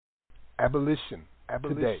Abolition.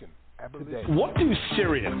 Today. What do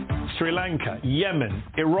Syria, Sri Lanka, Yemen,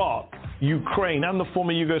 Iraq, Ukraine, and the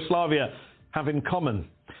former Yugoslavia have in common?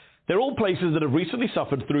 They're all places that have recently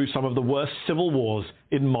suffered through some of the worst civil wars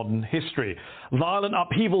in modern history. Violent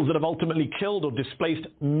upheavals that have ultimately killed or displaced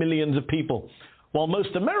millions of people, while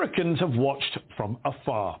most Americans have watched from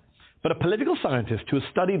afar. But a political scientist who has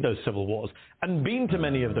studied those civil wars and been to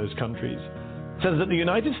many of those countries says that the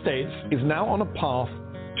United States is now on a path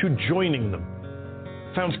to joining them.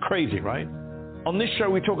 Sounds crazy, right? On this show,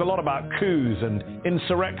 we talk a lot about coups and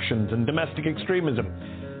insurrections and domestic extremism.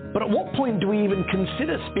 But at what point do we even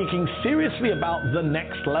consider speaking seriously about the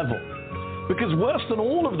next level? Because worse than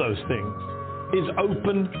all of those things is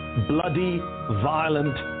open, bloody,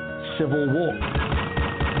 violent civil war.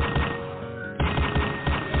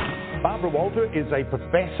 Barbara Walter is a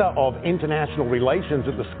professor of international relations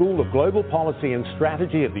at the School of Global Policy and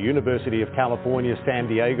Strategy at the University of California, San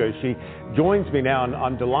Diego. She joins me now, and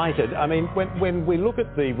I'm delighted. I mean, when we look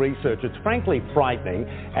at the research, it's frankly frightening,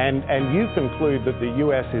 and you conclude that the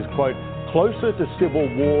US is, quote, closer to civil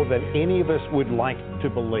war than any of us would like to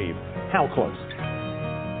believe. How close?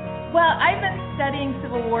 Well, I've been studying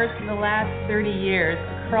civil wars for the last 30 years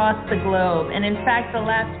across the globe. And in fact, the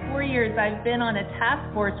last 4 years, I've been on a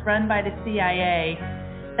task force run by the CIA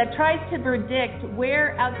that tries to predict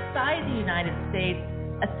where outside the United States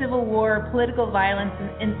a civil war, political violence,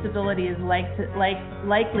 and instability is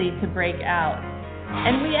likely to break out.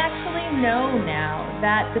 And we actually know now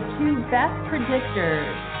that the two best predictors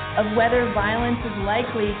of whether violence is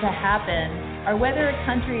likely to happen are whether a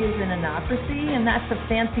country is an anocracy, and that's a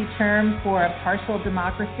fancy term for a partial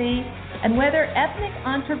democracy, and whether ethnic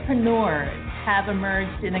entrepreneurs have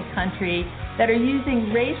emerged in a country that are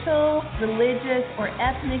using racial, religious, or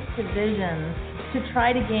ethnic divisions to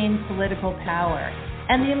try to gain political power.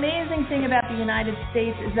 And the amazing thing about the United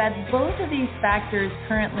States is that both of these factors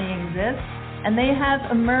currently exist, and they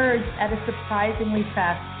have emerged at a surprisingly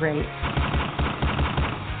fast rate.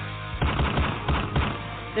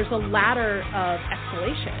 There's a ladder of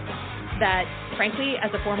escalation that, frankly,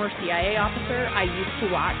 as a former CIA officer, I used to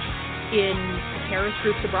watch in terrorist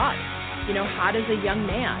groups abroad. You know, how does a young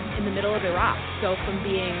man in the middle of Iraq go from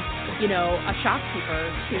being, a shopkeeper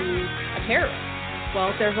to a terrorist?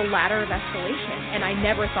 Well, there's a ladder of escalation, and I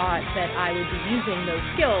never thought that I would be using those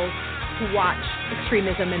skills to watch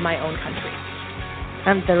extremism in my own country.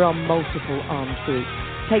 And there are multiple armed groups.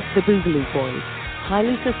 Take the Boogaloo Boys,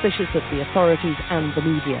 highly suspicious of the authorities and the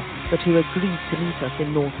media, but who agreed to meet us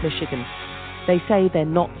in North Michigan. They say they're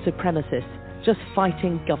not supremacists, just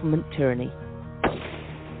fighting government tyranny.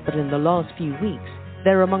 But in the last few weeks,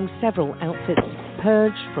 they're among several outfits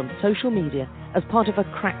purged from social media as part of a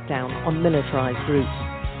crackdown on militarized groups.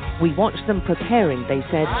 We watched them preparing, they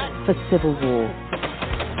said, for civil war.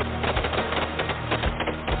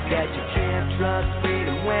 That you can't trust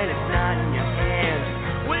freedom when it's not in your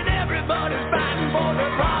hands. When everybody's fighting for the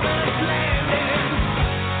promised land.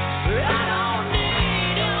 I don't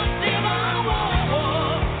need a civil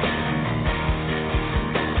war.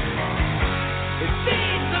 It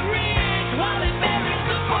feeds the rich while it buries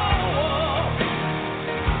the poor.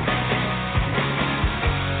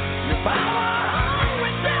 Your power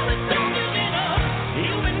hungry zealots don't give it up.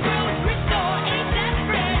 Human grocery store ain't that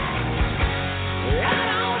fresh. I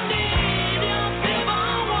don't need a civil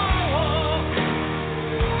war.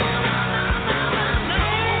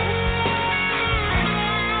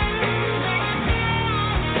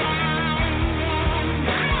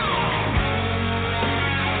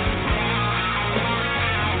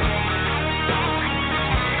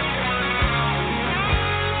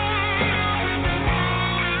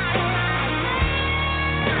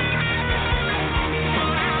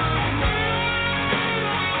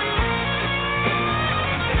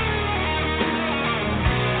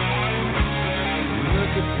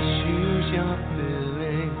 Look at the shoes you're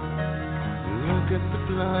filling. Look at the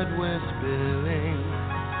blood we're spilling.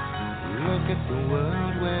 Look at the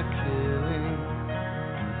world we're killing.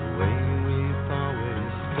 The way we've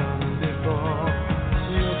always done before.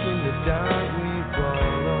 Look in the dark we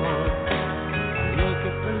followed. Look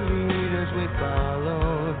at the leaders we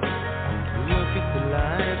followed. Look at the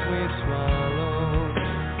lies we've swallowed.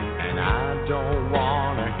 And I don't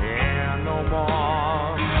wanna hear no more.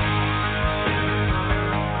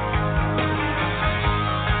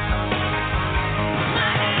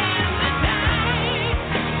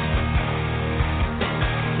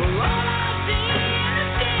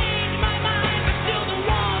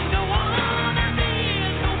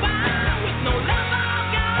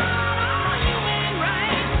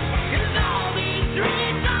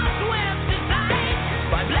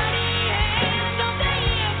 By bloody hands of the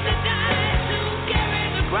impudent.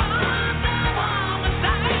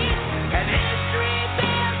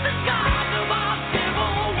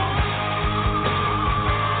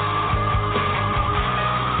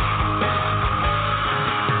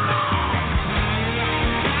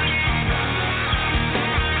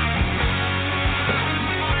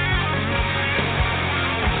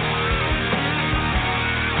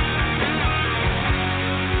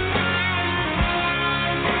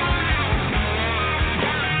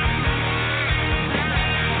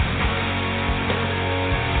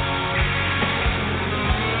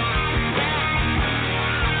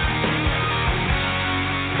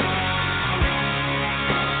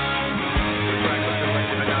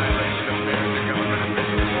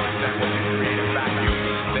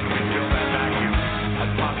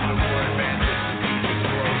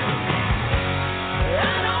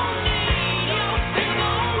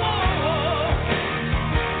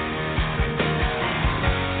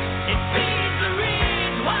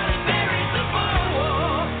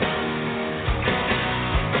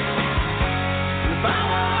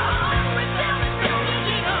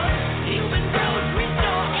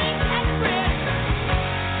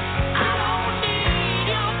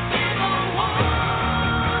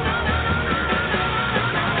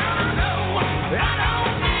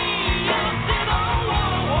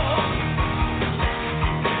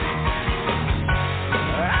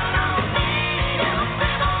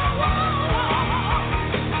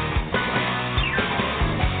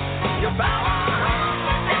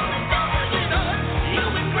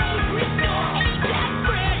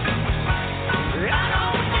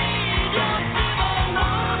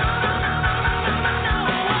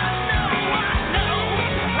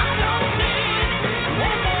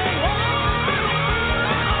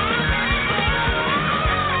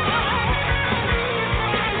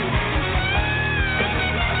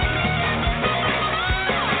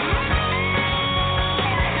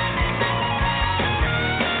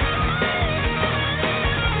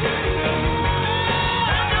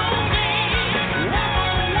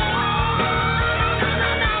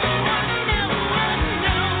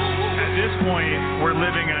 this point, we're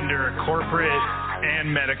living under corporate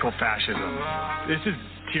and medical fascism. This is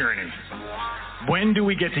tyranny. When do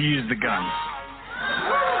we get to use the guns?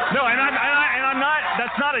 No, and I'm not,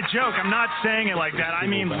 that's not a joke. I'm not saying it like that. I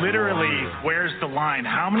mean, literally, where's the line?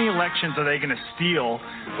 How many elections are they going to steal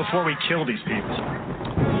before we kill these people?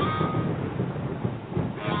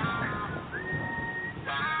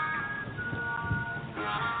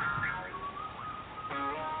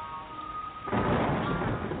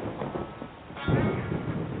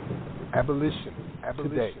 Abolition.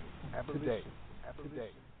 Today.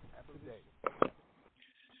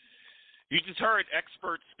 You just heard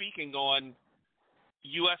experts speaking on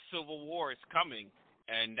U.S. Civil War is coming,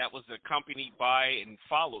 and that was accompanied by and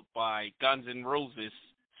followed by Guns N' Roses'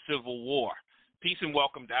 Civil War. Peace and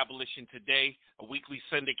welcome to Abolition Today, a weekly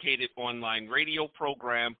syndicated online radio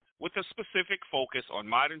program with a specific focus on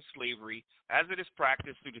modern slavery as it is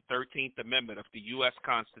practiced through the 13th Amendment of the U.S.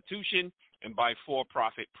 Constitution and by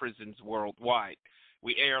for-profit prisons worldwide.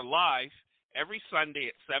 We air live every Sunday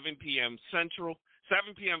at 7 p.m.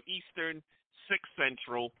 Eastern, 6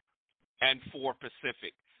 Central, and 4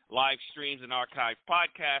 Pacific. Live streams and archived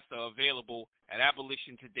podcasts are available at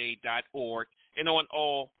abolitiontoday.org and on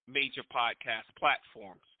all major podcast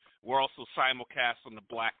platforms. We're also simulcast on the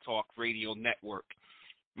Black Talk Radio Network.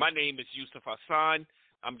 My name is Yusuf Hassan.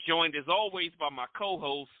 I'm joined, as always, by my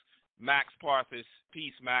co-host, Max Parthas.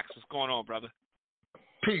 Peace, Max. What's going on, brother?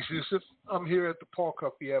 Peace, Yusuf. I'm here at the Paul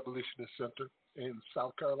Cuffey Abolitionist Center in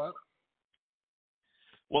South Carolina.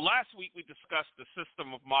 Well, last week we discussed the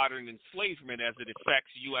system of modern enslavement as it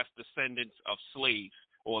affects U.S. descendants of slaves,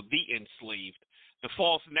 or the enslaved, the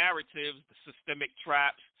false narratives, the systemic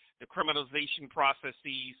traps, the criminalization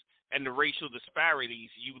processes, and the racial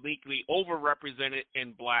disparities uniquely overrepresented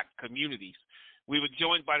in black communities. We were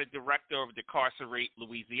joined by the director of Decarcerate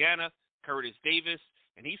Louisiana, Curtis Davis,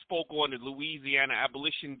 and he spoke on the Louisiana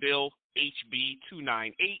Abolition Bill, HB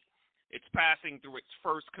 298. It's passing through its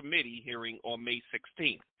first committee hearing on May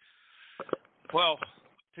 16th. Well,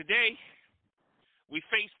 today we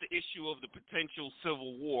face the issue of the potential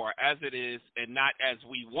civil war as it is and not as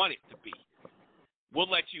we want it to be. We'll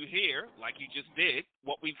let you hear, like you just did,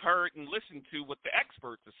 what we've heard and listened to what the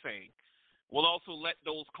experts are saying. We'll also let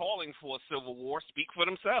those calling for a civil war speak for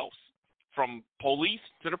themselves, from police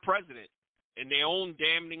to the president, in their own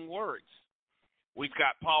damning words. We've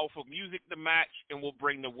got powerful music to match, and we'll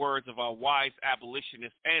bring the words of our wise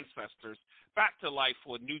abolitionist ancestors back to life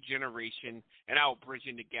for a new generation in our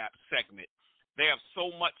Bridging the Gap segment. They have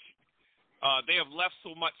so much, they have left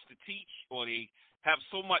so much to teach, or they have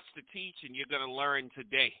so much to teach, and you're going to learn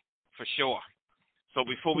today for sure. So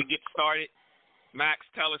before we get started, Max,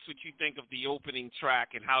 tell us what you think of the opening track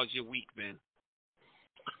and how's your week been?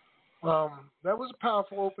 That was a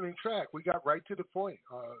powerful opening track. We got right to the point.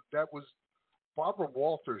 That was Barbara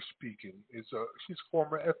Walters speaking. She's a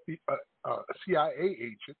former CIA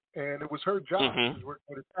agent, and it was her job. She was working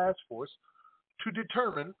with a task force to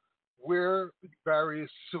determine where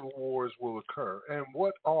various civil wars will occur and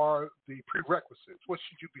what are the prerequisites. What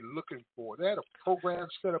should you be looking for? They had a program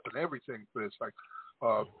set up and everything for this, like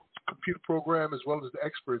computer program as well as the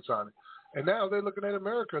experts on it. And now they're looking at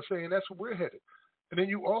America saying that's where we're headed. And then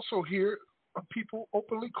you also hear people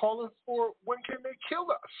openly calling for when can they kill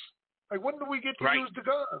us? Like, when do we get to use the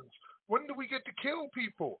guns? When do we get to kill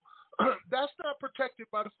people? That's not protected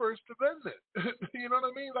by the First Amendment. You know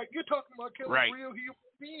what I mean? Like, you're talking about killing real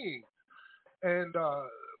human beings. And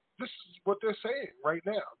this is what they're saying right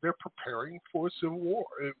now. They're preparing for a civil war.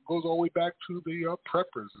 It goes all the way back to the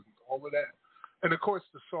preppers and all of that. And, of course,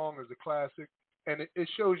 the song is a classic. And it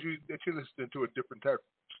shows you that you're listening to a different type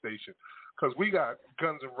of station. Because we got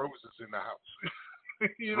Guns N' Roses in the house.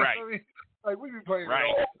 You know what I mean? Like, we be playing it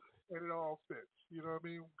all. And it all fits. You know what I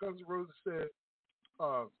mean? Guns N' Roses said,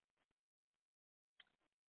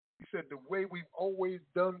 he said, the way we've always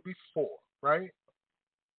done before, right?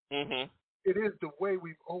 Mm-hmm. It is the way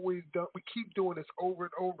we've always done. We keep doing this over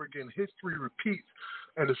and over again. History repeats.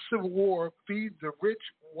 And the Civil War feeds the rich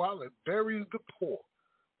while it buries the poor.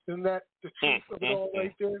 Isn't that the truth of it all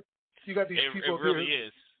right there? You got these people it really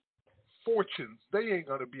is. Fortunes. They ain't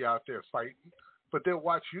going to be out there fighting. But they'll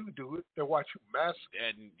watch you do it. They'll watch you massacre.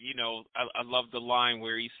 And, you know, I love the line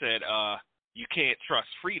where he said, you can't trust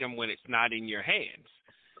freedom when it's not in your hands.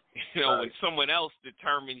 You know, when someone else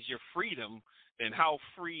determines your freedom, then how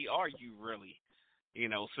free are you really? You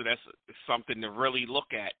know, so that's something to really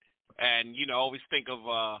look at. And, you know, I always think of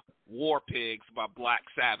War Pigs by Black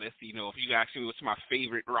Sabbath. You know, if you ask me what's my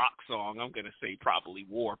favorite rock song, I'm going to say probably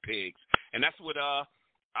War Pigs. And that's what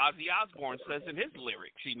Ozzy Osbourne says in his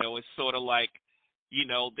lyrics. You know, it's sort of like, You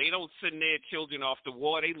know, they don't send their children off to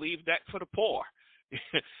war. They leave that for the poor.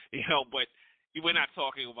 You know, but we're not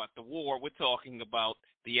talking about the war. We're talking about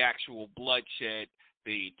the actual bloodshed,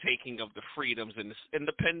 the taking of the freedoms in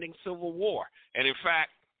the pending Civil War. And in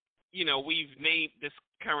fact, you know, we've named this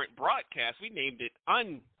current broadcast, we named it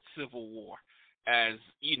UnCivil War, as,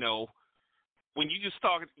 you know, when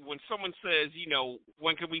someone says, you know,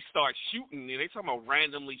 when can we start shooting, they're talking about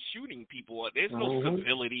randomly shooting people. There's no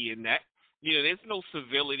civility in that. You know, there's no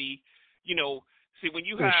civility. You know, see, when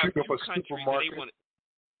you have two countries that they want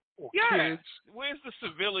to, kids. Where's the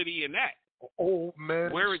civility in that? Old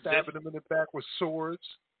men stabbing them in the back with swords,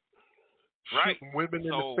 shooting women in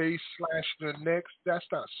the face, slashing their necks. That's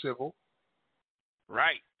not civil.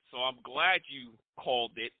 Right. So I'm glad you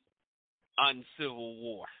called it UnCivil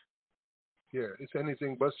War. Yeah, it's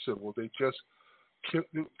anything but civil.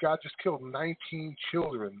 God just killed 19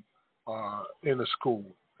 children in a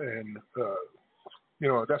school. And, you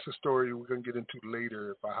know, that's a story we're going to get into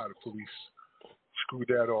later about how the police screwed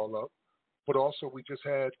that all up. But also we just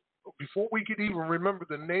had, before we could even remember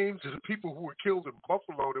the names of the people who were killed in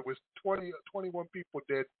Buffalo, there was 21 people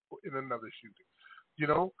dead in another shooting, you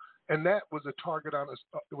know? And that was a target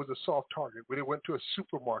it was a soft target where they went to a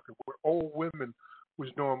supermarket where old women was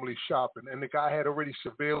normally shopping. And the guy had already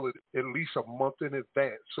surveilled it at least a month in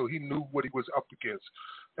advance. So he knew what he was up against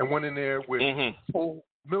and went in there with full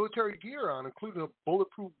military gear on, including a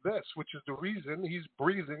bulletproof vest, which is the reason he's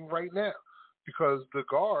breathing right now. Because the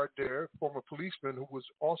guard there, former policeman who was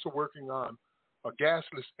also working on a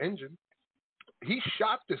gasless engine, he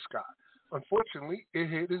shot this guy. Unfortunately, it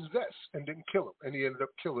hit his vest and didn't kill him, and he ended up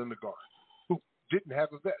killing the guard who didn't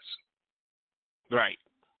have a vest. Right.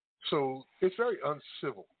 So it's very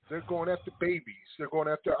uncivil. They're going after babies. They're going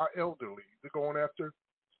after our elderly. They're going after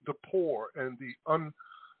the poor and the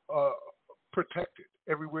unprotected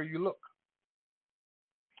everywhere you look.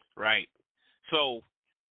 Right. So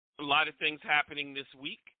a lot of things happening this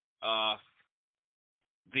week.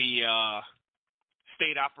 The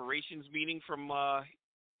state operations meeting from,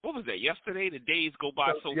 what was that, yesterday? The days go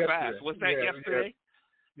by so fast. Was that yesterday?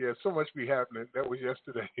 Yeah, so much be happening. That was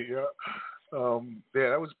yesterday, yeah.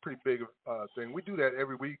 That was a pretty big thing. We do that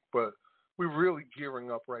every week, but we're really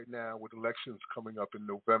gearing up right now with elections coming up in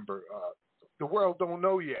November. The world don't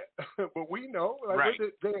know yet, but we know. Right.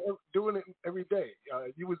 They're doing it every day.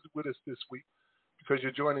 You was with us this week because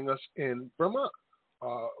you're joining us in Vermont.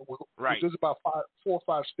 Right. There's about 4 or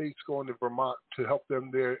 5 states going to Vermont to help them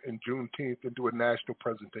there in Juneteenth and do a national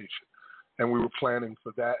presentation. And we were planning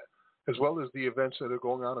for that, as well as the events that are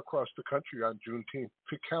going on across the country on Juneteenth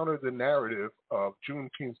to counter the narrative of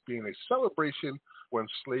Juneteenth being a celebration when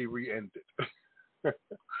slavery ended.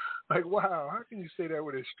 Like, wow, how can you say that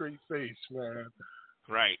with a straight face, man?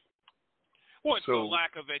 Right. Well, it's the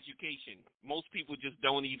lack of education. Most people just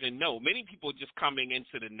don't even know. Many people are just coming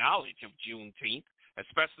into the knowledge of Juneteenth,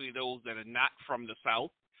 especially those that are not from the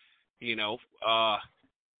South, you know,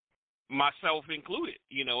 myself included.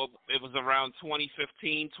 You know, it was around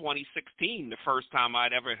 2015, 2016, the first time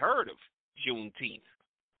I'd ever heard of Juneteenth,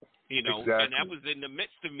 you know, exactly. And that was in the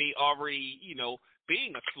midst of me already, you know,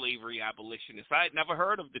 being a slavery abolitionist. I had never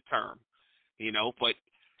heard of the term, you know, but,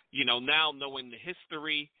 you know, now knowing the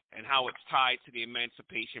history and how it's tied to the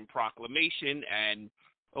Emancipation Proclamation and,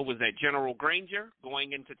 was that General Granger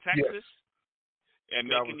going into Texas and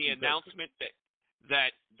making the announcement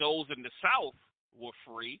that those in the South were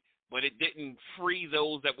free, but it didn't free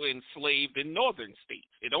those that were enslaved in northern states.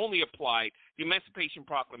 It only applied, the Emancipation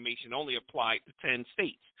Proclamation only applied to 10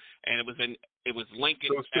 states. And it was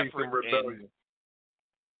Lincoln's those states effort in rebellion.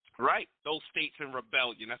 Right, those states in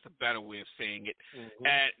rebellion. That's a better way of saying it.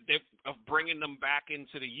 And of bringing them back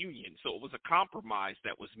into the Union. So it was a compromise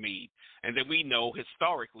that was made. And then we know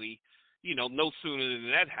historically, you know, no sooner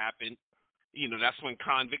than that happened, you know, that's when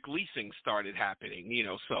convict leasing started happening, you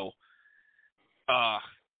know. So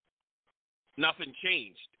nothing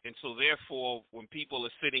changed. And so therefore, when people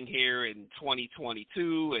are sitting here in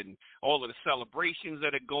 2022 and all of the celebrations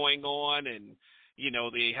that are going on and, you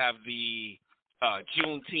know, they have the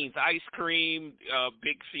Juneteenth ice cream,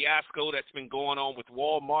 big fiasco that's been going on with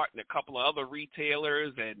Walmart and a couple of other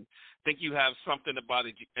retailers. And I think you have something about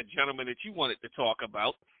a gentleman that you wanted to talk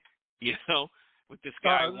about, you know, with this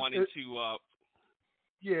guy wanting to.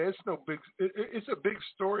 Yeah, it's no big. It's a big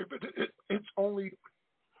story, but it's only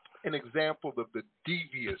an example of the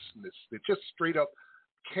deviousness, the just straight up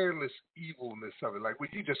careless evilness of it. Like we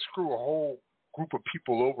can just screw a whole group of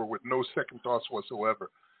people over with no second thoughts whatsoever.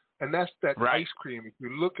 And that's that ice cream. If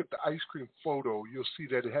you look at the ice cream photo, you'll see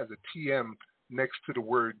that it has a TM next to the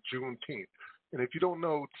word Juneteenth. And if you don't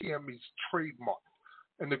know, TM means trademark.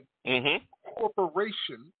 And the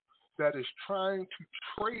corporation that is trying to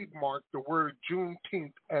trademark the word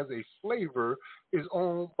Juneteenth as a flavor is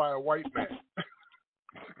owned by a white man.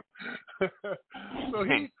 So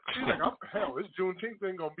he's like, hell, this Juneteenth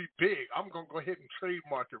thing gonna be big. I'm gonna go ahead and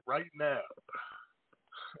trademark it right now.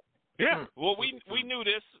 Yeah, well, we knew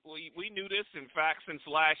this. We knew this, in fact, since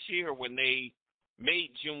last year when they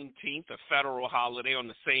made Juneteenth a federal holiday on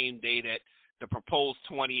the same day that the proposed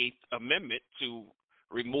 28th Amendment to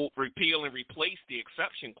repeal and replace the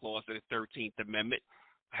exception clause of the 13th Amendment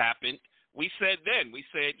happened. We said,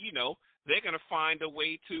 you know, they're going to find a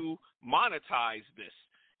way to monetize this.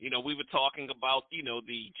 You know, we were talking about, you know,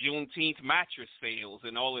 the Juneteenth mattress sales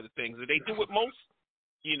and all of the things that they do with most,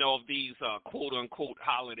 you know, of these quote-unquote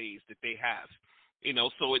holidays that they have. You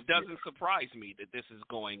know, so it doesn't surprise me that this is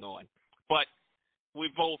going on. But we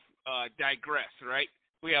both digress, right?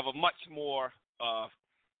 We have a much more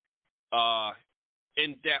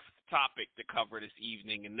in-depth topic to cover this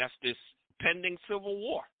evening, and that's this pending civil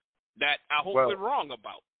war that I hope we're wrong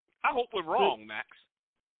about. I hope we're wrong, Max.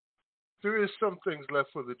 There is some things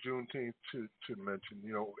left for the Juneteenth to mention.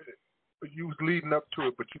 You know, you was leading up to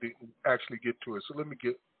it, but you didn't actually get to it. So let me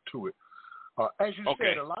get to it. As you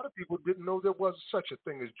said, a lot of people didn't know there was such a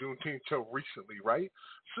thing as Juneteenth till recently, right?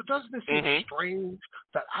 So doesn't it seem strange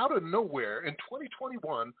that out of nowhere in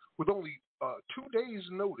 2021, with only 2 days'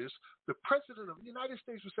 notice, the President of the United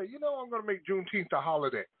States would say, you know, I'm going to make Juneteenth a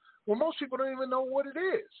holiday. Well, most people don't even know what it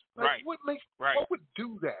is. Like, what would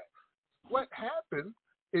do that? What happened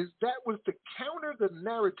is that was to counter the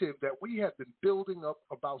narrative that we had been building up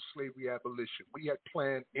about slavery abolition. We had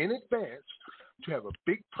planned in advance to have a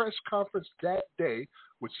big press conference that day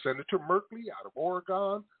with Senator Merkley out of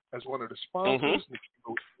Oregon as one of the sponsors,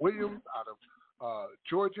 Nikki Williams out of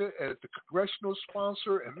Georgia as the congressional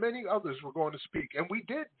sponsor, and many others were going to speak. And we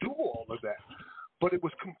did do all of that, but it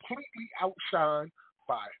was completely outshined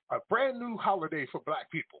by a brand new holiday for black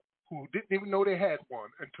people who didn't even know they had one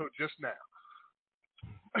until just now.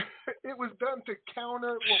 It was done to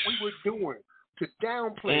counter what we were doing, to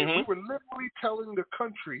downplay it. We were literally telling the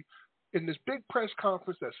country in this big press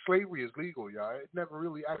conference that slavery is legal, y'all. It never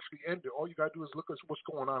really actually ended. All you got to do is look at what's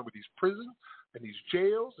going on with these prisons and these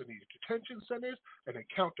jails and these detention centers and then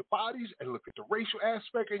count the bodies and look at the racial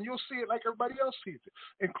aspect, and you'll see it like everybody else sees it,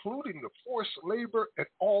 including the forced labor and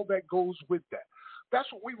all that goes with that.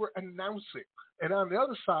 That's what we were announcing. And on the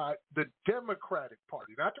other side, the Democratic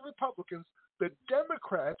Party, not the Republicans, the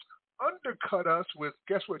Democrats undercut us with,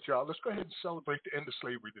 guess what, y'all? Let's go ahead and celebrate the end of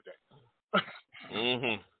slavery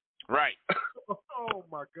today. Right. Oh,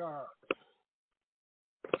 my God.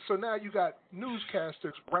 So now you got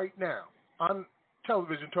newscasters right now on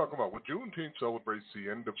television talking about, well, Juneteenth celebrates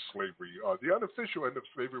the end of slavery, the unofficial end of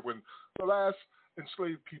slavery, when the last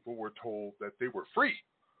enslaved people were told that they were free.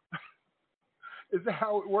 Is that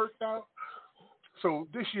how it worked out? So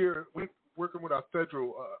this year, we're working with our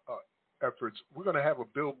federal efforts. We're going to have a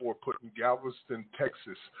billboard put in Galveston,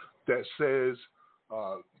 Texas, that says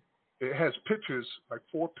it has pictures, like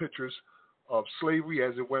 4 pictures of slavery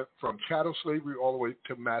as it went from chattel slavery all the way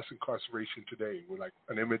to mass incarceration today, with like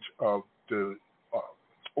an image of the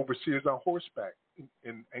overseers on horseback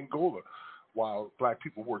in Angola while black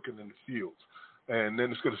people working in the fields. And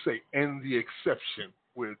then it's going to say, end the exception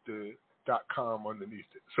with the .com underneath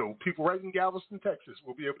it. So people right in Galveston, Texas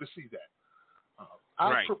will be able to see that.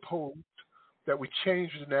 I proposed that we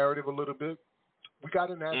change the narrative a little bit. We got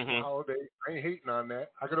a national holiday. I ain't hating on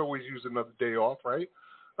that. I could always use another day off, right?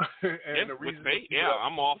 And the reason with pay,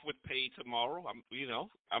 I'm off with pay tomorrow.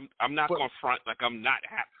 I'm not going to front like I'm not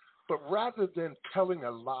happy. But rather than telling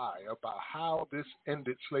a lie about how this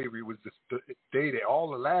ended slavery was the day that all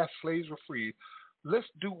the last slaves were freed, let's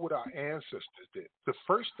do what our ancestors did. The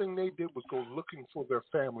first thing they did was go looking for their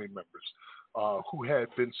family members who had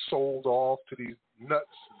been sold off to these nuts,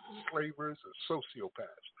 slavers, and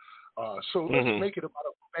sociopaths. So let's make it about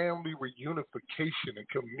a family reunification and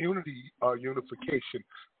community unification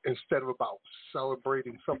instead of about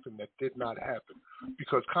celebrating something that did not happen.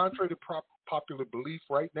 Because contrary to popular belief,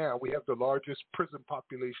 right now we have the largest prison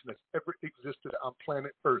population that's ever existed on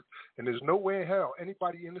planet Earth. And there's no way in hell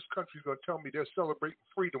anybody in this country is going to tell me they're celebrating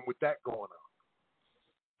freedom with that going on.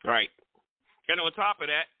 Right. And on top of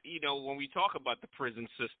that, when we talk about the prison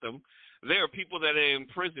system, there are people that are in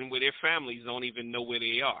prison where their families don't even know where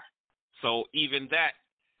they are. So even that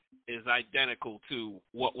is identical to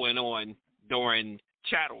what went on during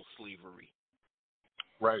chattel slavery.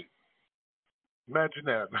 Right. Imagine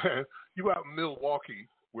that, man. You out in Milwaukee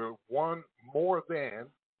where 1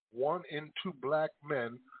 in 2 black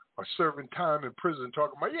men are serving time in prison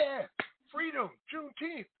talking about, freedom,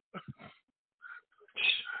 Juneteenth.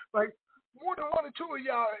 Like, more than one or two of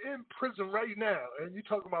y'all are in prison right now, and you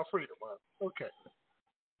talking about freedom, huh? Okay.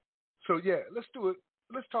 So, yeah, let's do it.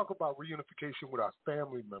 Let's talk about reunification with our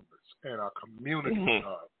family members and our community.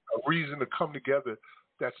 A reason to come together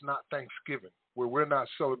that's not Thanksgiving, where we're not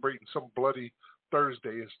celebrating some bloody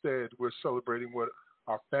Thursday. Instead, we're celebrating what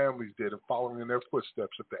our families did and following in their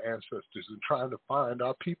footsteps of the ancestors and trying to find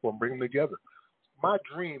our people and bring them together. My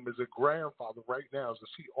dream as a grandfather right now is to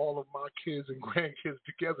see all of my kids and grandkids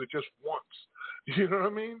together just once. You know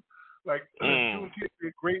what I mean? Like, Juneteenth would be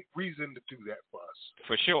a great reason to do that for us.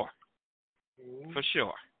 For sure. For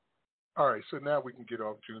sure. All right, so now we can get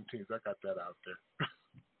off Juneteenth. I got that out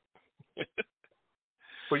there.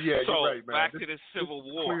 But yeah, so, you're right, man. Back to the Civil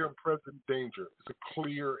War. Clear and present danger. It's a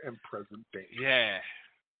clear and present danger. Yeah.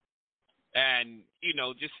 And,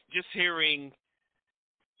 just hearing,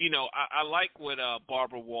 I like what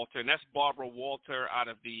Barbara Walter, and that's Barbara Walter out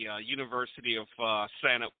of the University of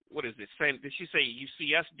did she say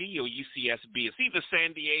UCSD or UCSB? It's either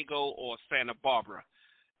San Diego or Santa Barbara.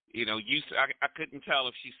 I couldn't tell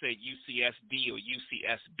if she said UCSD or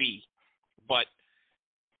UCSB, but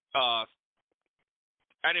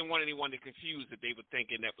I didn't want anyone to confuse that they were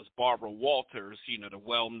thinking that was Barbara Walters, the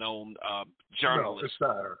well-known journalist. No, it's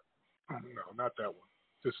not her. No, not that one.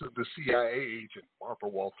 This is the CIA agent, Barbara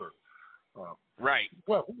Walter. Right.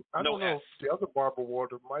 Well, I don't know. The other Barbara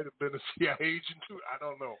Walter might have been a CIA agent too. I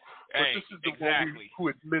don't know. But this is the one who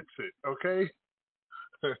admits it, okay?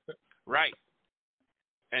 Right.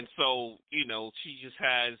 And so, she just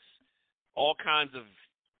has all kinds of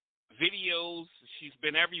videos. She's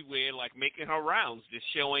been everywhere, like making her rounds, just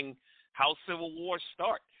showing how civil wars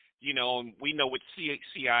start. And we know with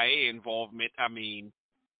CIA involvement, I mean,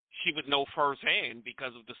 she would know firsthand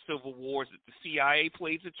because of the civil wars that the CIA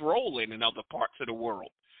plays its role in other parts of the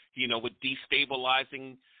world, with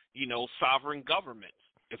destabilizing, sovereign governments.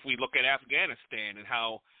 If we look at Afghanistan and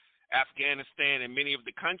how Afghanistan and many of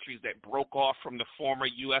the countries that broke off from the former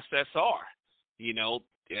USSR,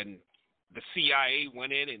 and the CIA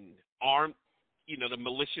went in and armed, the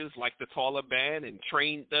militias like the Taliban and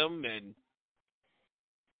trained them and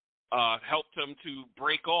helped them to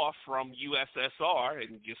break off from USSR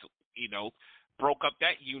and just, broke up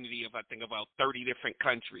that unity of, I think, about 30 different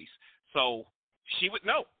countries. So she would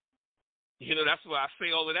know. That's why I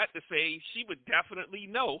say all of that to say she would definitely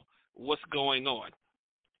know what's going on.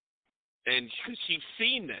 And she's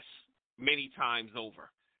seen this many times over.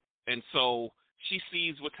 And so she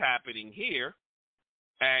sees what's happening here,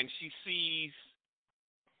 and she sees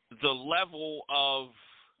the level of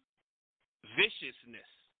viciousness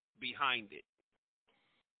behind it.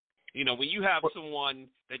 When you have someone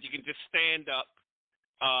that you can just stand up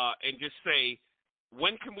and just say,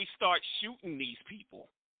 when can we start shooting these people?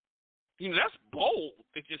 That's bold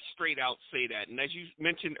to just straight out say that. And as you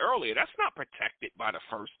mentioned earlier, that's not protected by the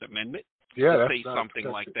First Amendment to say something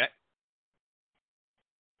like that.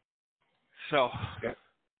 So, yeah.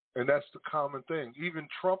 And that's the common thing. Even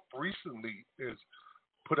Trump recently has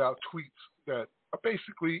put out tweets that are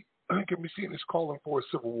basically can be seen as calling for a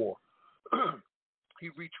civil war. He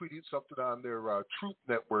retweeted something on their Truth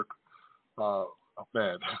Network.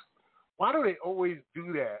 Man, why do they always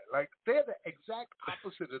do that? Like, they're the exact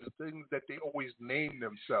opposite of the things that they always name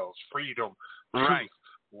themselves: freedom, truth,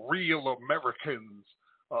 real Americans,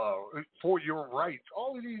 for your rights.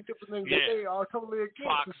 All of these different things that they are totally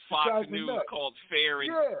against. Fox News called fair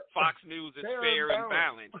and Fox News is fair and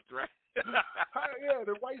balanced, right? Yeah,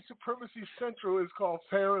 the white supremacy central is called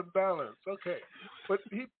fair and balanced. Okay, but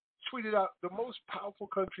he tweeted out, the most powerful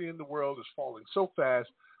country in the world is falling so fast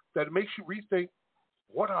that it makes you rethink,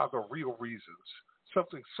 what are the real reasons?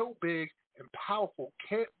 Something so big and powerful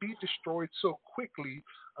can't be destroyed so quickly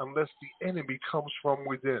unless the enemy comes from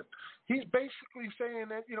within. He's basically saying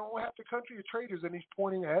that, half the country are traitors, and he's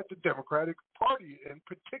pointing at the Democratic Party in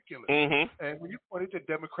particular. And when you point at the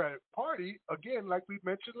Democratic Party, again, like we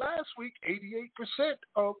mentioned last week, 88%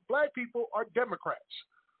 of black people are Democrats.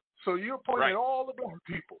 So you're pointing at all the black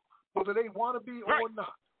people, whether they want to be or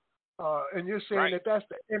not. And you're saying that that's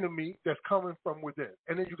the enemy that's coming from within.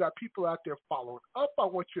 And then you got people out there following up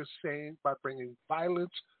on what you're saying by bringing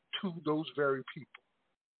violence to those very people,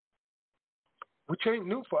 which ain't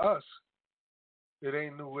new for us. It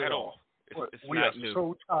ain't new at all. We are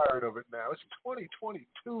so tired of it now. It's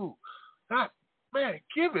 2022. Man,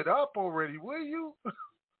 give it up already, will you?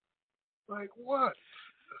 Like what?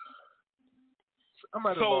 I'm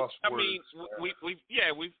at a lost words.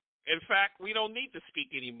 We've in fact, we don't need to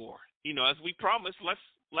speak anymore. As we promised, let's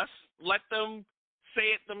let them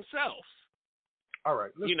say it themselves. All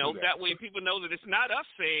right. That way people know that it's not us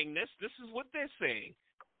saying this. This is what they're saying.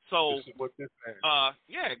 So, this is what this is.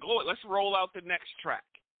 Let's roll out the next track.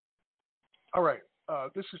 All right.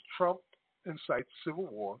 This is Trump incites civil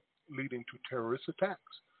war leading to terrorist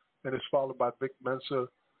attacks. And it's followed by Vic Mensa,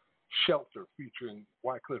 Shelter, featuring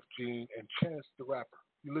Wycliffe Jean and Chance the Rapper.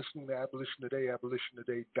 You're listening to Abolition Today,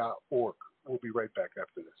 abolitiontoday.org. We'll be right back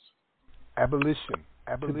after this. Abolition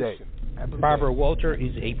Today. Barbara Walter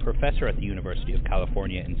is a professor at the University of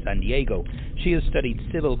California in San Diego. She has studied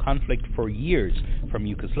civil conflict for years, from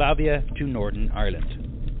Yugoslavia to Northern Ireland.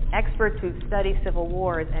 Experts who study civil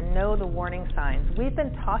wars and know the warning signs, we've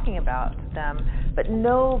been talking about them, but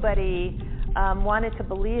nobody wanted to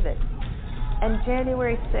believe it. And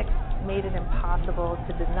January 6th made it impossible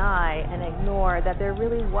to deny and ignore that there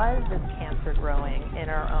really was this cancer growing in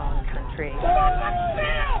our own country.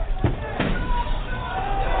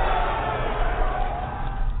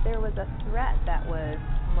 There was a threat that was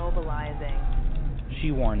mobilizing. She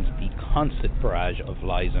warns the constant barrage of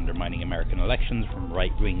lies undermining American elections from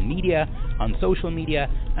right-wing media, on social media,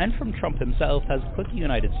 and from Trump himself has put the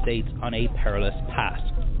United States on a perilous path.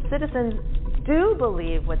 Citizens do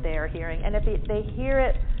believe what they are hearing, and if they hear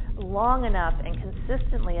it long enough and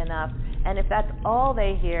consistently enough, and if that's all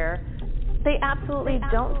they hear, they absolutely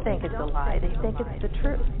don't think it's a lie. They think it's the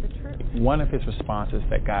truth. One of his responses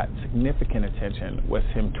that got significant attention was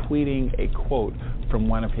him tweeting a quote from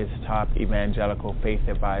one of his top evangelical faith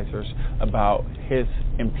advisors about his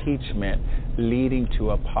impeachment leading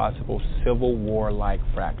to a possible civil war-like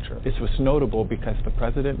fracture. This was notable because the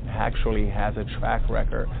president actually has a track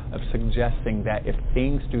record of suggesting that if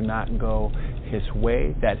things do not go his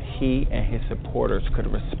way, that he and his supporters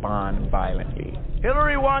could respond violently.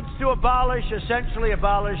 Hillary wants to essentially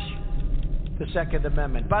abolish the Second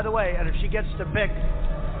Amendment. By the way, and if she gets to pick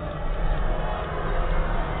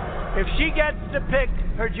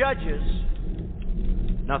her judges,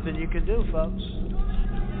 nothing you can do, folks.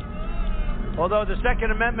 Although the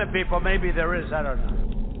Second Amendment people, maybe there is, I don't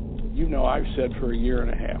know. You know, I've said for a year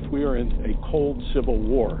and a half, we are in a cold civil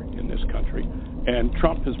war in this country. And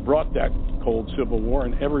Trump has brought that cold civil war,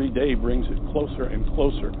 and every day brings it closer and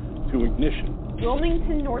closer to ignition.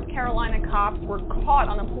 Wilmington, North Carolina cops were caught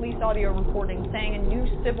on a police audio recording saying a new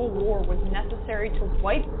civil war was necessary to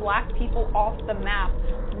wipe black people off the map,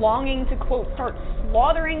 longing to, quote, start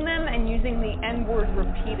slaughtering them and using the N-word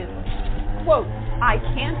repeatedly. Quote, I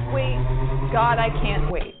can't wait, God, I can't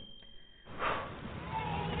wait.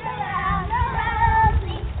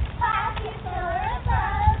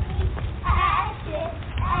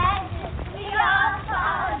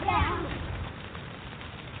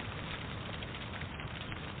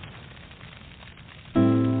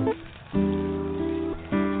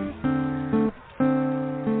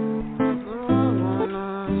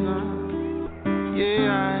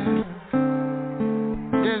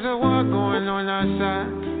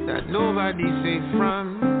 That nobody's safe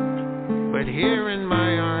from, but here in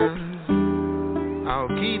my arms, I'll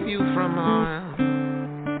keep you from harm.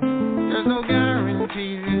 There's no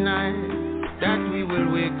guarantee tonight that we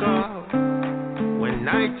will wake up when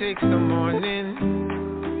night takes the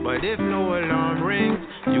morning, but if no alarm rings,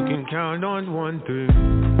 you can count on one thing.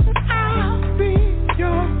 I'll be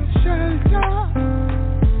your shelter,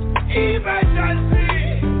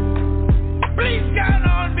 emergency, please count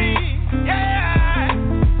on me, yeah.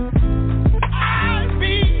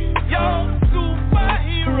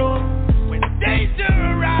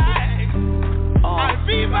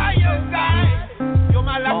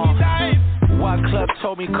 Club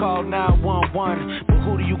told me call 911, but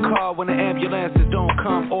who do you call when the ambulances don't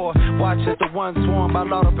come? Or watch as the ones sworn by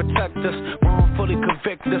law to protect us wrongfully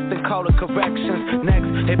convict us, then call it corrections.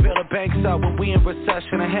 Next, they bail the banks out when we in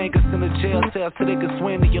recession and hang us in the jail cell so they can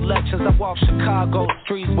swing the elections. I walk Chicago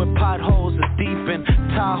streets where potholes is deep and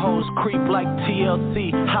Tahoes creep like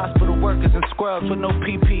TLC. Hospital workers and scrubs with no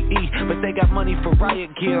PPE, but they got money for riot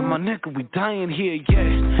gear. My nigga, we dying here, yeah.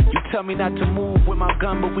 You tell me not to move with my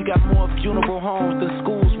gun, but we got more funeral homes than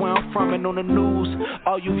schools where I'm from, and on the news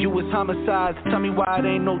all you view is homicides. Tell me why it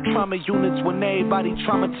ain't no trauma units when everybody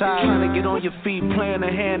traumatized. Trying to get on your feet, playing the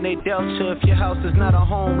hand they dealt you. If your house is not a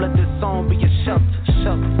home, let this song be your shelter.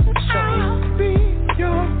 I'll be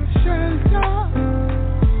your shelter,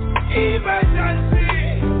 emergency,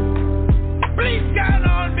 please count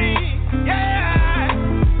on me, yeah.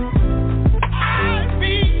 I'll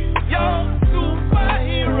be your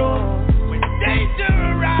superhero when danger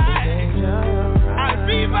arrives. I'll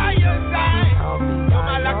be by your side. You're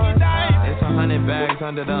my lucky dime. It's 100 bags,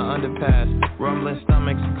 under the underpass. Rumbling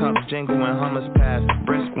stomachs, cups jingle when hummers pass.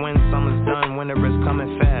 Brisk when summer's done, winter is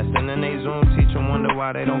coming fast. And then they Zoom teacher wonder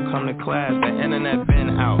why they don't come to class. The internet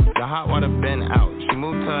been out, the hot water been out. She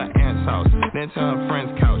moved to her aunt's house, then to her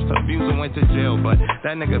friend's couch. The abuser went to jail, but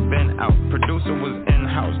that nigga been out. Producer was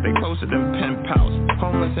in-house, they closer than pen pals.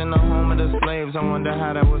 Homeless in the home of the slaves, I wonder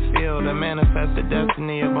how that would feel. To manifest the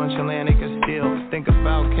destiny, a bunch of land they could steal. Think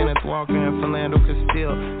about Kenneth Walker and Philando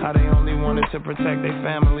Castile, how they only wanted to protect their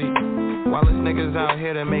family, while it's niggas out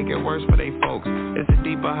here to make it worse for they folks. It's a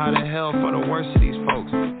deeper how to hell for the worst of these folks.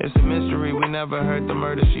 It's a mystery, we never heard the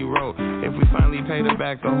murder she wrote. If we finally paid her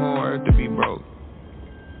back, the whole earth to be broke.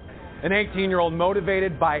 An 18-year-old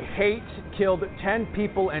motivated by hate killed 10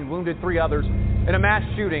 people and wounded 3 others in a mass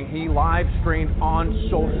shooting he live-streamed on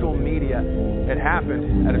social media. It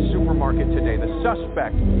happened at a supermarket today. The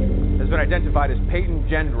suspect has been identified as Peyton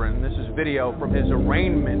Gendron. This is video from his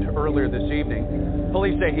arraignment earlier this evening.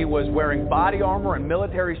 Police say he was wearing body armor and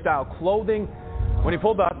military-style clothing when he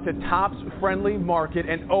pulled up to Tops Friendly Market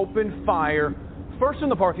and opened fire, first in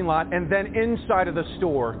the parking lot and then inside of the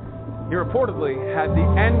store. He reportedly had the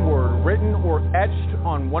N-word written or etched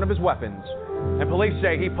on one of his weapons. And police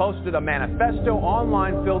say he posted a manifesto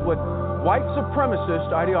online filled with white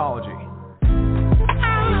supremacist ideology.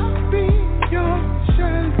 I'll be your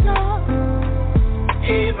shelter,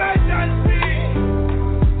 emergency.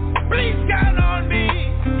 Please count on me,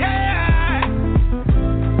 yeah.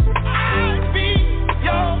 I'll be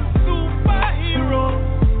your superhero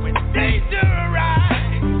when danger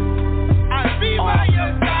arrives. I'll be by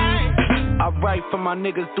your side. I write for my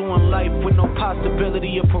niggas doing life with no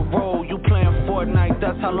possibility of parole. You playing Fortnite,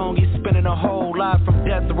 that's how long you spending a hole. Live from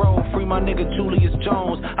death row, free my nigga Julius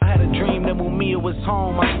Jones. I had a dream that Mumia was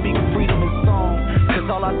home. I speak freedom in song, cause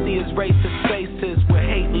all I see is racist faces where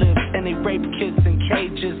hate lives and they rape kids in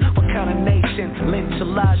cages. What kind of nation lynch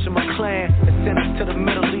Elijah McClain and send us to the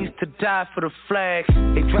Middle East to die for the flag?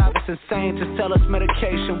 They drive us insane to sell us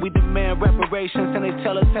medication. We demand reparations and they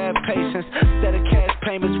tell us have patience. Instead of cash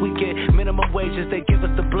payments we get minimum wages. They give us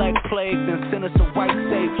the black plague then send us a white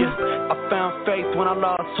savior. I found faith when I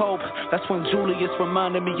lost hope. That's when Julius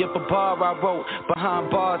reminded me of a bar I wrote behind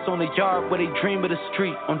bars on the yard where they dream of the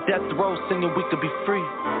street. On death row singing we could be free.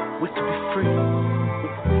 We could be free.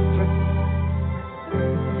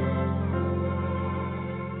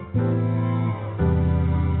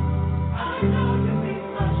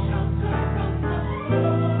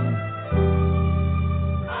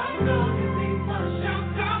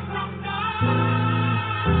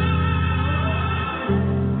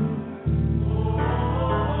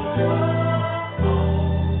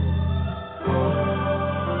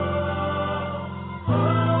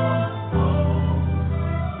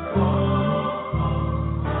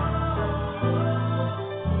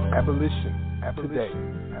 Abolition today.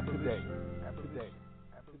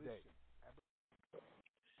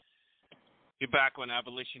 You're back on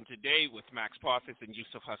Abolition Today with Max Parthas and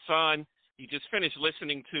Yusuf Hassan. You just finished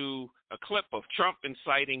listening to a clip of Trump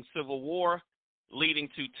inciting civil war, leading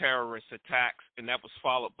to terrorist attacks, and that was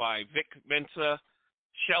followed by Vic Mensa,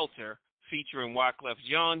 Shelter, featuring Wyclef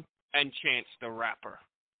Jean and Chance the Rapper.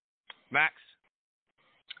 Max?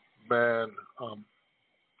 Man,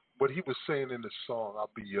 what he was saying in the song,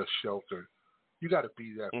 I'll be your shelter, you got to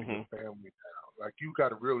be that for your family now. Like, you got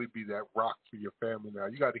to really be that rock for your family now.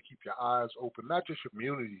 You got to keep your eyes open, not just your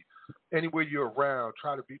community. Anywhere you're around,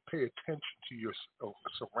 try to pay attention to your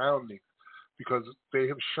surroundings, because they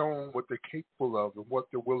have shown what they're capable of and what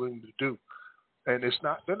they're willing to do. And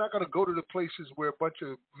they're not going to go to the places where a bunch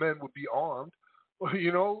of men would be armed.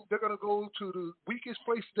 You know, they're going to go to the weakest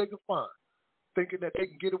places they can find, thinking that they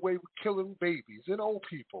can get away with killing babies and old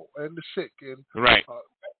people and the sick and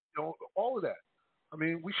all of that. I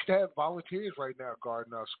mean, we should have volunteers right now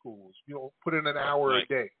guarding our schools. You know, put in an hour a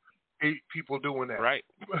day. 8 people doing that. Right.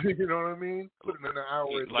 You know what I mean? Put in an hour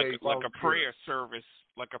a day. Like a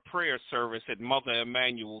prayer service at Mother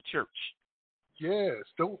Emanuel Church. Yes,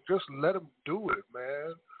 don't just let them do it,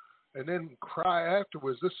 man, and then cry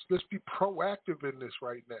afterwards. Let's be proactive in this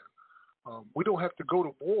right now. We don't have to go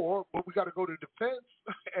to war, but we got to go to defense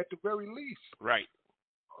at the very least. Right.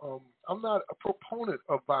 I'm not a proponent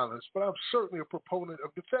of violence, but I'm certainly a proponent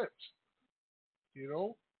of defense. You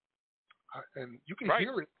know, and you can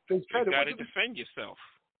hear it. You got to defend yourself.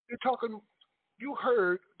 They're talking. You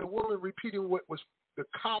heard the woman repeating what was the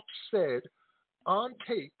cops said on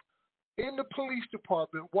tape in the police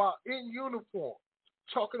department while in uniform,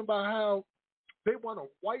 talking about how they want to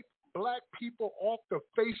wipe black people off the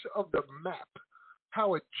face of the map,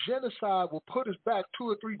 how a genocide will put us back 2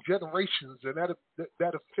 or 3 generations and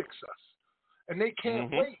that'll fix us. And they can't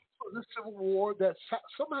wait. was a civil war that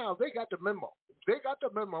somehow they got the memo. They got the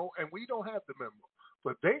memo, and we don't have the memo.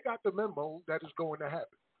 But they got the memo that is going to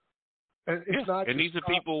happen. And it's not. And these are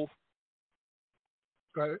people.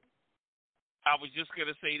 Go ahead. I was just going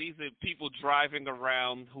to say these are people driving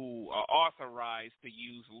around who are authorized to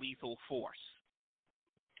use lethal force.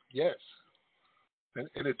 Yes. And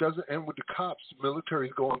it doesn't end with the cops. The military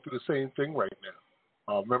is going through the same thing right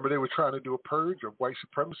now. Remember, they were trying to do a purge of white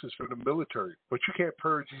supremacists from the military. But you can't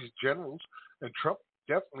purge these generals. And Trump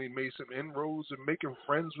definitely made some inroads in making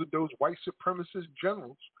friends with those white supremacist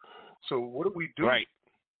generals. So what do we do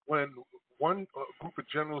when one group of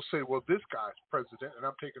generals say, well, this guy's president, and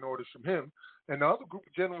I'm taking orders from him, and the other group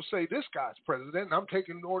of generals say, this guy's president, and I'm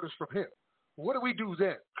taking orders from him? What do we do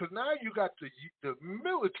then? Because now you got the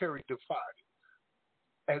military divided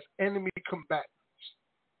as enemy combatants.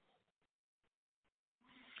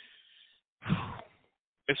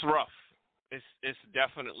 It's rough. It's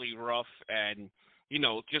definitely rough, and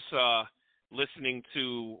just listening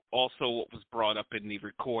to also what was brought up in the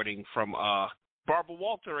recording from Barbara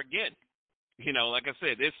Walter again. Like I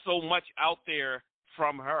said, there's so much out there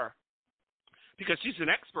from her because she's an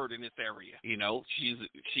expert in this area.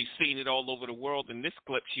 She's seen it all over the world. In this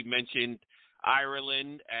clip, she mentioned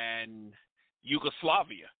Ireland and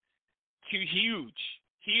Yugoslavia, two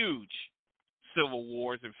huge civil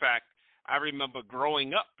wars. In fact, I remember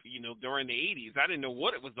growing up, during the 80s, I didn't know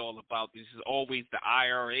what it was all about. This is always the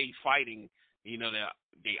IRA fighting,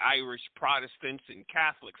 the Irish Protestants and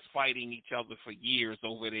Catholics fighting each other for years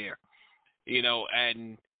over there.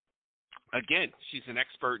 And again, she's an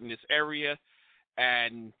expert in this area.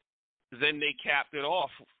 And then they capped it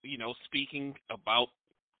off, speaking about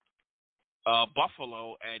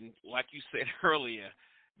Buffalo. And like you said earlier,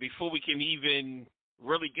 before we can even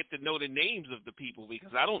really get to know the names of the people,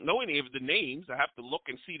 because I don't know any of the names. I have to look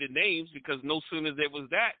and see the names, because no sooner there was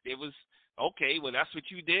that, it was, okay, well, that's what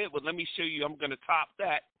you did. Well, let me show you. I'm going to top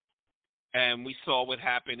that. And we saw what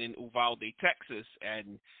happened in Uvalde, Texas,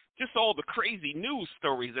 and just all the crazy news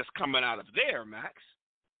stories that's coming out of there, Max.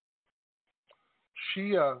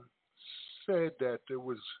 She said that there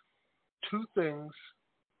was two things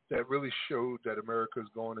that really showed that America is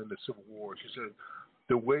going into civil war. She said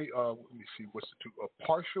the way, let me see, what's the two? A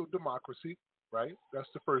partial democracy, right? That's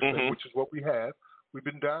the first thing, which is what we have. We've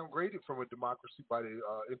been downgraded from a democracy by the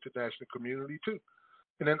international community, too.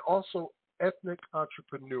 And then also ethnic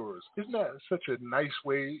entrepreneurs. Isn't that such a nice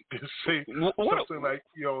way to say something like,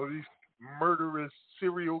 these murderous,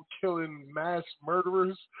 serial killing mass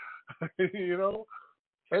murderers,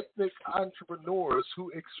 ethnic entrepreneurs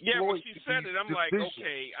who exploit. Yeah, when she said it, I'm division. like,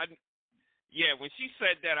 okay. When she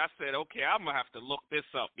said that, I said, okay, I'm going to have to look this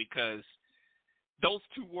up, because those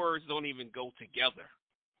two words don't even go together.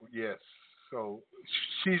 Yes. So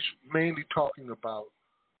she's mainly talking about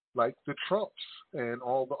like the Trumps and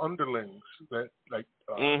all the underlings that, like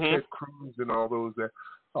Ted Cruz and all those that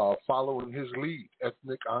following his lead,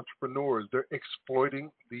 ethnic entrepreneurs. They're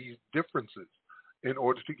exploiting these differences in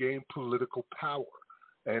order to gain political power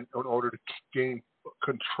and in order to gain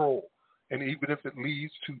control. And even if it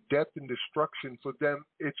leads to death and destruction for them,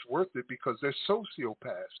 it's worth it, because they're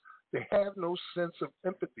sociopaths. They have no sense of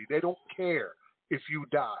empathy. They don't care if you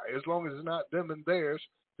die. As long as it's not them and theirs,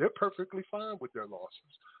 they're perfectly fine with their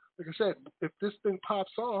losses. Like I said, if this thing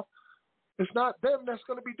pops off, it's not them that's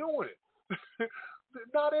going to be doing it.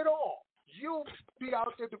 Not at all. You'll be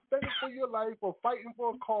out there defending for your life or fighting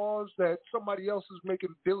for a cause that somebody else is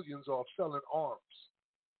making billions off selling arms.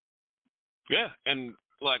 Yeah, and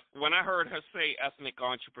like when I heard her say ethnic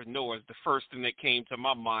entrepreneurs, the first thing that came to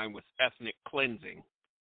my mind was ethnic cleansing.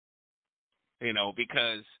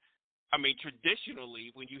 Because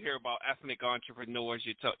traditionally, when you hear about ethnic entrepreneurs,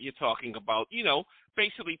 you're talking about,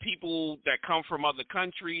 basically people that come from other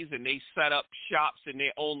countries and they set up shops in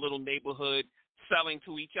their own little neighborhood selling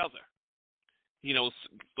to each other.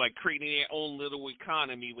 Like creating their own little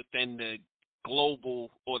economy within the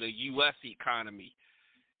global or the U.S. economy.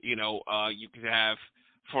 You could have,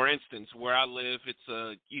 for instance, where I live, it's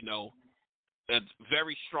a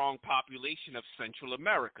very strong population of Central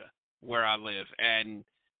America where I live, and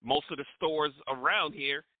most of the stores around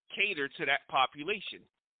here cater to that population.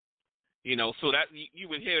 So that you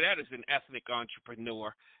would hear that as an ethnic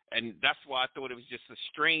entrepreneur, and that's why I thought it was just a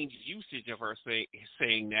strange usage of her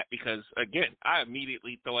saying that, because again, I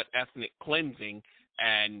immediately thought ethnic cleansing,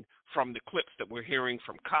 and from the clips that we're hearing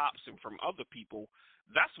from cops and from other people,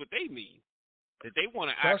 that's what they mean, that they want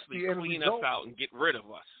to actually clean us out and get rid of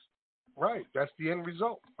us. Right, that's the end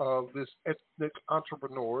result of this ethnic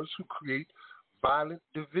entrepreneurs who create violent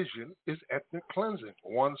division is ethnic cleansing.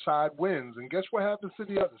 One side wins, and guess what happens to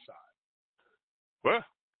the other side? Well,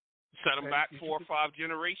 Set them back 4 or 5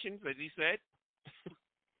 generations, as he said.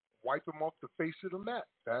 Wipe them off the face of the map.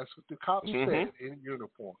 That's what the cops said in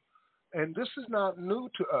uniform. And this is not new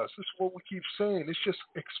to us. This is what we keep saying. It's just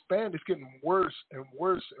expanded. It's getting worse and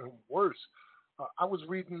worse and worse. I was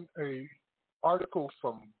reading a article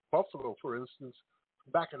from Buffalo, for instance,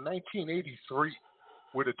 back in 1983,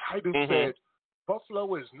 where the title said,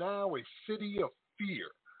 Buffalo is now a city of fear.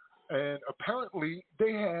 And apparently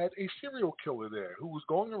they had a serial killer there who was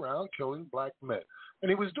going around killing black men. And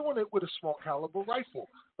he was doing it with a small caliber rifle,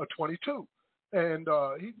 a .22. And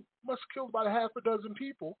he must have killed about half a dozen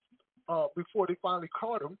people before they finally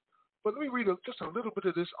caught him. But let me read just a little bit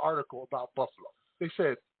of this article about Buffalo. They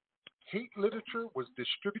said, hate literature was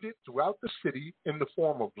distributed throughout the city in the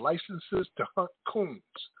form of licenses to hunt coons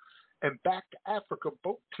and back to Africa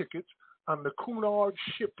boat tickets on the Cunard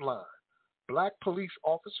ship line. Black police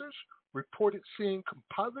officers reported seeing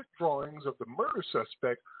composite drawings of the murder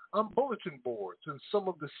suspect on bulletin boards in some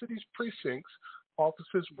of the city's precincts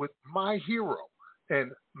offices with My Hero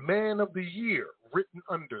and Man of the Year written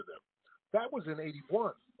under them. That was in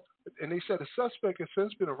 81. And they said a suspect has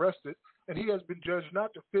since been arrested and he has been judged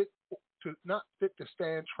not fit to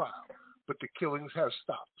stand trial. But the killings have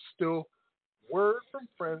stopped. Still, word from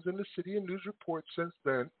friends in the city and news reports since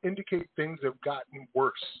then indicate things have gotten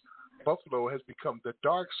worse. Buffalo has become the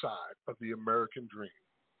dark side of the American dream.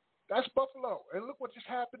 That's Buffalo. And look what just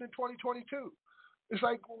happened in 2022. It's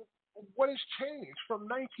like, what has changed from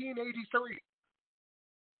 1983?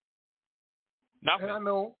 Nothing. And I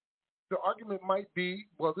know the argument might be,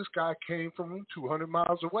 well, this guy came from 200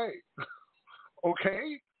 miles away.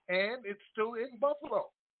 Okay? And it's still in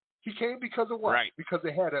Buffalo. He came because of what? Right. Because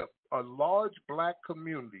they had a large black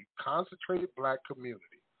community, concentrated black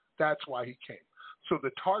community. That's why he came. So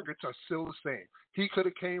the targets are still the same. He could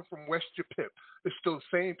have came from West Japip. It's still the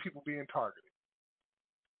same people being targeted.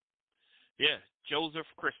 Yeah, Joseph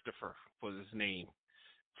Christopher was his name.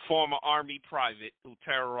 Former Army private who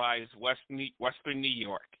terrorized Western New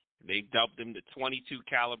York. They dubbed him the 22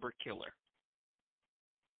 caliber killer.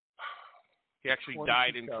 He actually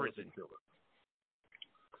died in prison. Killer.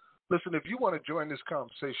 Listen, if you want to join this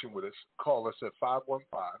conversation with us, call us at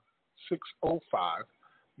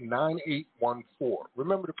 515-605-9814.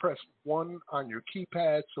 Remember to press 1 on your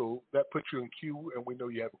keypad, so that puts you in queue, and we know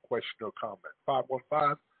you have a question or comment.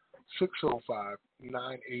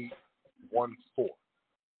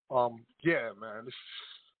 515-605-9814. Yeah, man.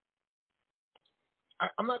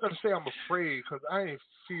 I'm not going to say I'm afraid because I ain't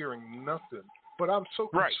fearing nothing, but I'm so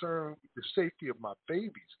concerned with the safety of my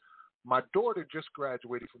babies. My daughter just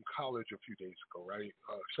graduated from college a few days ago, right?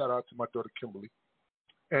 Shout out to my daughter, Kimberly.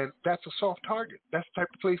 And that's a soft target. That's the type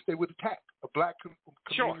of place they would attack, a black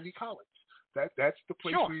community college. That's the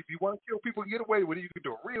place where if you want to kill people, get away with it, you can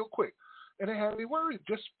do it real quick. And it had me worried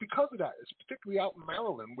just because of that. It's particularly out in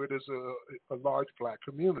Maryland where there's a large black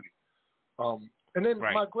community. And then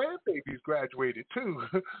my grandbabies graduated too.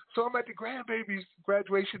 So I'm at the grandbabies'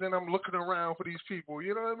 graduation and I'm looking around for these people.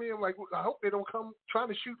 You know what I mean? I'm like, I hope they don't come trying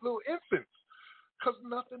to shoot little infants because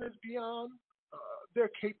nothing is beyond their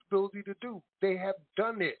capability to do. They have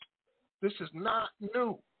done it. This is not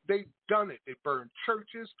new. They've done it. They burn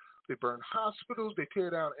churches. They burn hospitals. They tear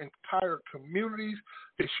down entire communities.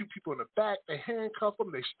 They shoot people in the back. They handcuff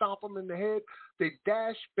them. They stomp them in the head. They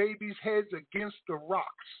dash babies' heads against the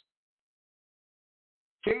rocks.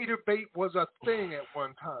 Gator bait was a thing at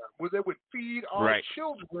one time where they would feed our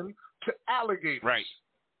children to alligators. Right.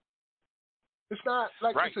 It's not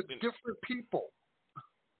like it's a different people.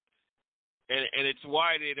 And it's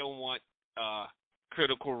why they don't want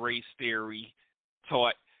critical race theory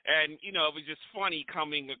taught. And, you know, it was just funny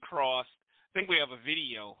coming across, I think we have a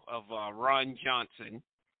video of Ron Johnson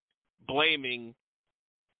blaming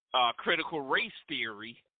critical race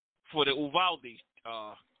theory for the Uvalde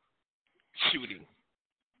shooting.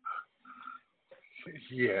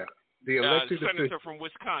 Yeah. The elected senator from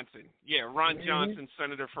Wisconsin. Yeah, Ron Johnson,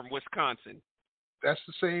 senator from Wisconsin. That's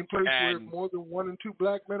the same place where more than 1 in 2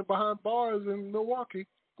 black men are behind bars in Milwaukee,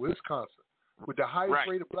 Wisconsin, with the highest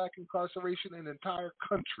rate of black incarceration in the entire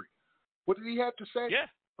country. What did he have to say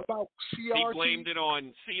about CRT? He blamed it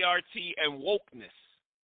on CRT and wokeness.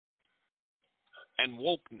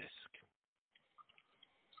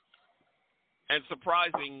 And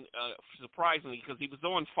surprisingly, because he was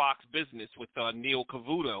on Fox Business with Neil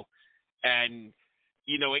Cavuto, and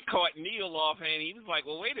you know, it caught Neil off, and he was like,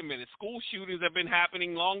 "Well, wait a minute. School shootings have been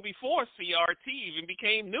happening long before CRT even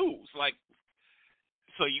became news. Like,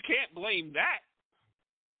 so you can't blame that."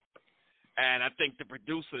 And I think the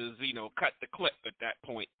producers, you know, cut the clip at that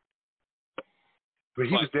point. But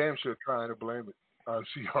he was damn sure trying to blame it on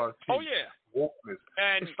CRT. Oh yeah, wokeness.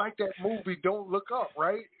 And it's like that movie Don't Look Up,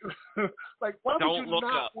 right? Like, why would Don't you Look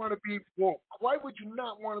not Up. want to be woke? Why would you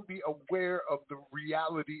not want to be aware of the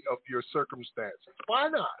reality of your circumstances? Why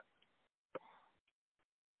not?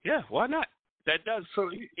 Yeah, why not? That does. So,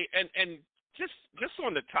 and just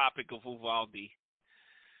on the topic of Uvalde,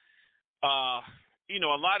 you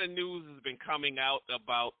know, a lot of news has been coming out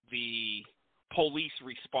about the police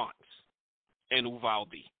response in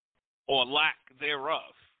Uvalde, or lack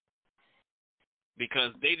thereof,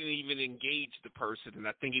 because they didn't even engage the person, and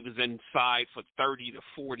I think he was inside for 30 to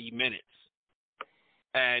 40 minutes,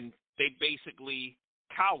 and they basically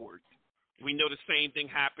cowered. We know the same thing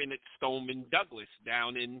happened at Stoneman Douglas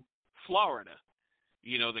down in Florida.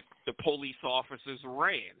 You know, the police officers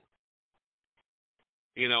ran.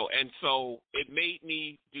 You know, and so it made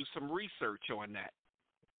me do some research on that.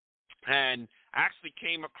 And actually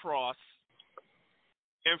came across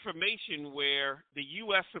information where the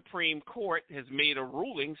U.S. Supreme Court has made a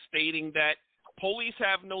ruling stating that police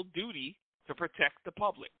have no duty to protect the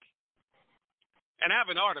public. And I have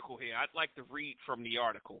an article here. I'd like to read from the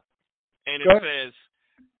article. And it says,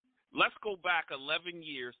 let's go back 11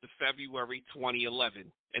 years to February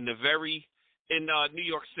 2011 in New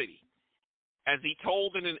York City. As he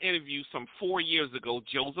told in an interview some 4 years ago,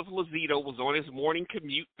 Joseph Lozito was on his morning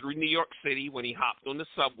commute through New York City when he hopped on the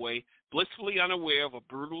subway, blissfully unaware of a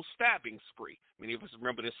brutal stabbing spree. Many of us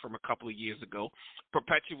remember this from a couple of years ago,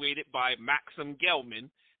 perpetuated by Maxim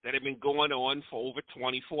Gelman that had been going on for over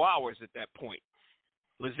 24 hours at that point.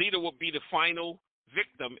 Lozito would be the final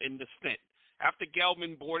victim in the stint. After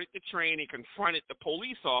Gelman boarded the train and confronted the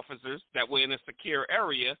police officers that were in a secure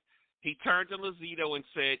area, he turned to Lozito and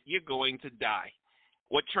said, "You're going to die."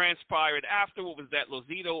 What transpired afterward was that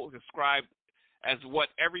Lozito described as what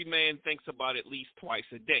every man thinks about at least twice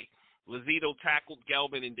a day. Lozito tackled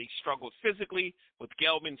Gelman and they struggled physically, with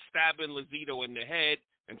Gelman stabbing Lozito in the head,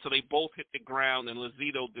 and so they both hit the ground and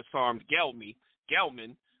Lozito disarmed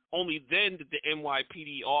Gelman. Only then did the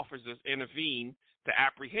NYPD officers intervene to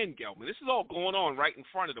apprehend Gelman. This is all going on right in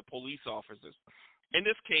front of the police officers. In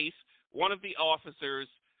this case, one of the officers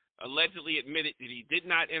allegedly admitted that he did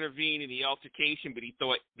not intervene in the altercation,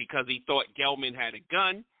 but because he thought Gelman had a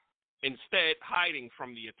gun, instead hiding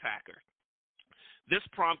from the attacker. This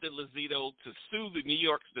prompted Lozito to sue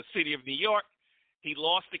the city of New York. He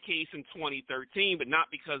lost the case in 2013, but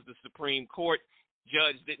not because the Supreme Court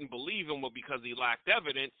judge didn't believe him, or because he lacked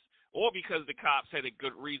evidence, or because the cops had a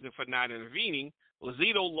good reason for not intervening.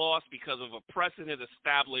 Lozito lost because of a precedent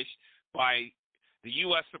established by the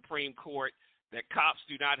U.S. Supreme Court that cops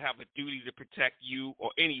do not have a duty to protect you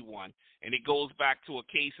or anyone. And it goes back to a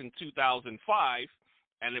case in 2005,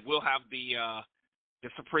 and it will have the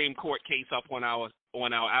Supreme Court case up on our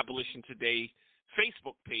Abolition Today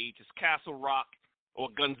Facebook page. It's Castle Rock, or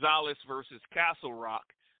Gonzalez versus Castle Rock,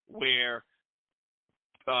 where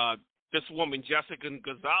this woman, Jessica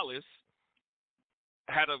Gonzalez,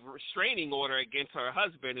 had a restraining order against her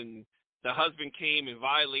husband, and the husband came and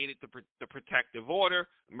violated the protective order,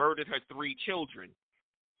 murdered her 3 children.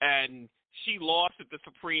 And she lost at the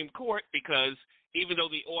Supreme Court because even though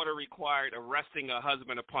the order required arresting her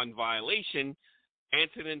husband upon violation,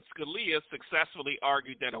 Antonin Scalia successfully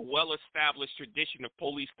argued that a well-established tradition of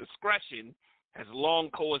police discretion has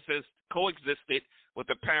long coexisted with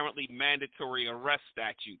apparently mandatory arrest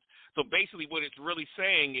statutes. So basically what it's really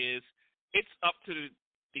saying is it's up to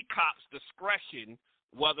the cop's discretion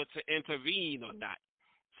whether to intervene or not.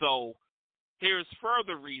 So here's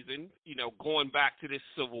further reason, going back to this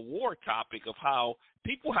Civil War topic of how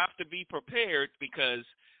people have to be prepared, because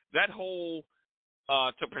that whole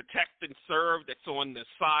to protect and serve that's on the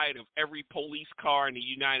side of every police car in the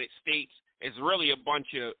United States is really a bunch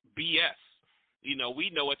of BS. We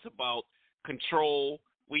know it's about control.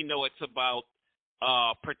 We know it's about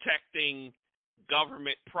protecting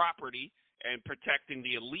government property and protecting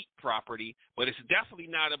the elite property, but it's definitely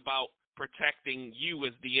not about protecting you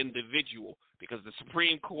as the individual, because the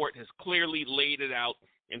Supreme Court has clearly laid it out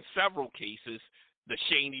in several cases. The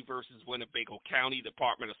Cheney versus Winnebago County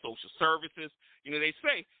Department of Social Services, they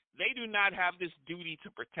say they do not have this duty to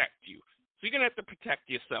protect you. So you're going to have to protect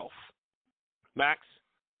yourself. Max?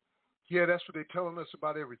 Yeah, that's what they're telling us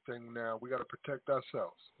about everything now. We got to protect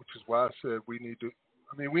ourselves, which is why I said we need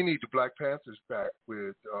the Black Panthers back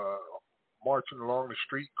with marching along the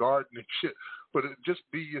street, guarding and shit. But just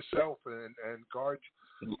be yourself and guard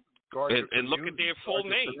and look at their full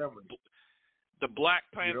name. The Black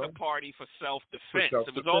Panther Party for Self-Defense.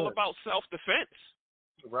 It was all about self-defense.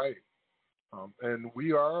 Right. And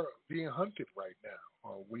we are being hunted right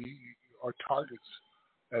now. We are targets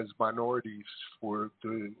as minorities for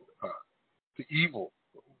the evil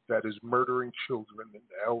that is murdering children and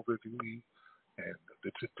the elderly and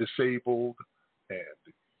the disabled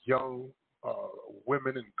and young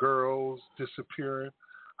women and girls disappearing.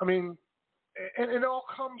 I mean, and it all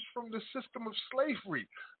comes from the system of slavery.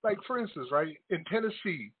 Like, for instance, right, in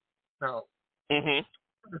Tennessee, now,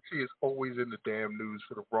 Tennessee is always in the damn news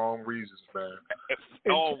for the wrong reasons, man.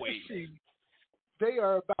 In Always. Tennessee, they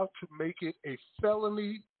are about to make it a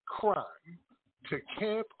felony crime to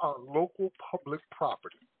camp on local public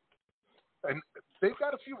property. And they've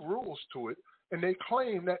got a few rules to it, and they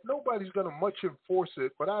claim that nobody's going to much enforce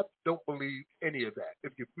it, but I don't believe any of that.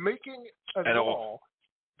 If you're making a law,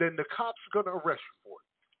 then the cops are going to arrest you for it.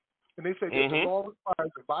 And they say that the law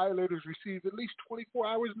requires the violators receive at least 24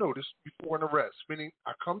 hours notice before an arrest, meaning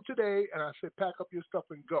I come today and I say pack up your stuff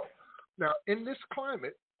and go. Now, in this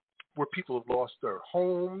climate where people have lost their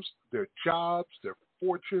homes, their jobs, their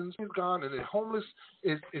fortunes is gone, and the homeless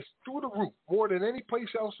is through the roof more than any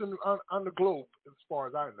place else on the globe, as far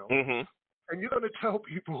as I know. And you're going to tell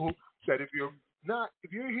people that if you're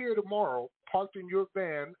here tomorrow, parked in your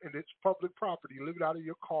van and it's public property, living out of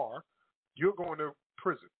your car, you're going to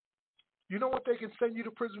prison. You know what they can send you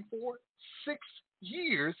to prison for? 6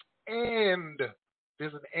 years, and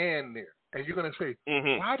there's an and there. And you're going to say,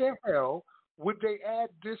 why the hell would they add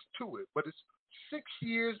this to it? But it's 6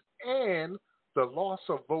 years and the loss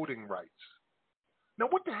of voting rights. Now,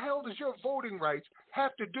 what the hell does your voting rights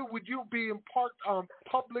have to do with you being parked on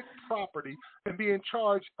public property and being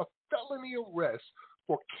charged a felony arrest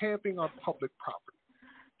for camping on public property?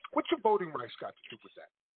 What's your voting rights got to do with that?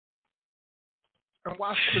 And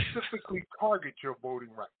why specifically target your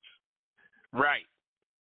voting rights? Right.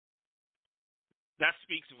 That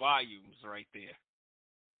speaks volumes right there.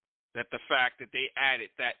 That the fact that they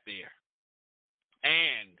added that there.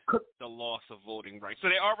 And the loss of voting rights. So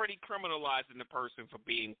they're already criminalizing the person for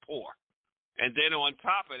being poor. And then on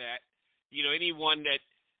top of that, anyone that,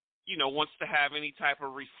 wants to have any type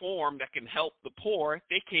of reform that can help the poor,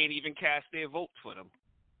 they can't even cast their vote for them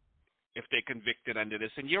if they're convicted under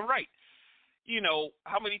this. And you're right.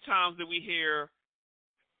 How many times do we hear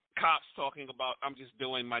cops talking about, I'm just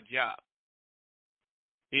doing my job?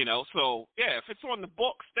 So, yeah, if it's on the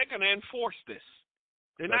books, they're going to enforce this.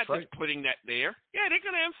 They're not just putting that there. Yeah, they're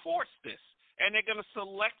going to enforce this, and they're going to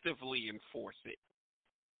selectively enforce it.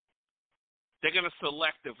 They're going to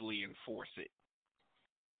selectively enforce it.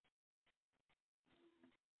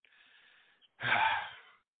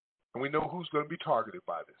 And we know who's going to be targeted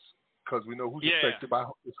by this, because we know who's affected by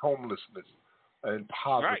this homelessness and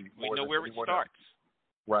poverty. Right, we know where it starts.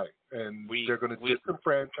 Right, and they're going to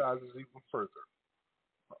disenfranchise us even further.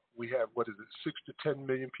 We have, 6 to 10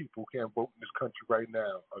 million people who can't vote in this country right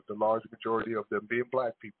now. The large majority of them being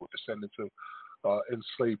black people, descendants of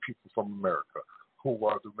enslaved people from America, who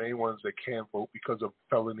are the main ones that can't vote because of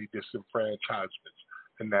felony disenfranchisements.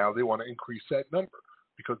 And now they want to increase that number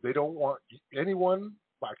because they don't want anyone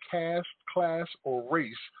by caste, class, or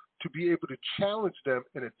race to be able to challenge them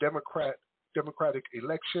in a democratic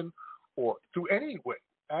election or through any way,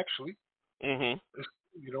 actually.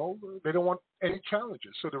 They don't want any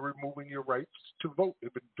challenges, so they're removing your rights to vote.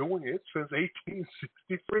 They've been doing it since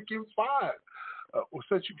 1865.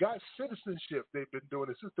 Since you got citizenship, they've been doing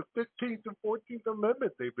it. Since the 15th and 14th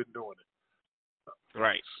Amendment, they've been doing it.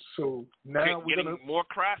 Right. So now we're getting more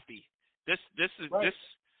crafty. This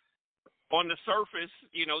on the surface,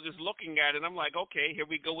 just looking at it, I'm like, okay, here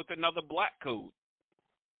we go with another black code.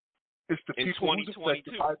 It's the people who's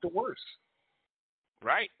affected by the worst.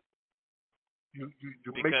 Right. You're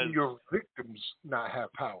making your victims not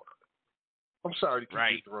have power. I'm sorry to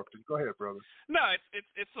keep interrupting. Go ahead, brother. No,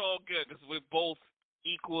 it's all good because we're both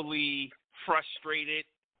equally frustrated,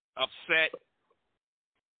 upset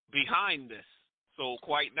behind this. So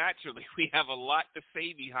quite naturally, we have a lot to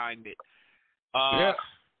say behind it. Man,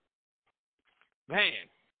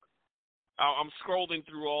 I'm scrolling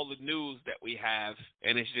through all the news that we have,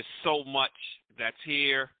 and it's just so much that's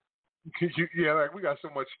here. Like we got so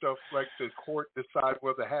much stuff. Like the court decide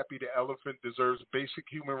whether Happy the elephant deserves basic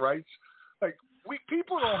human rights. Like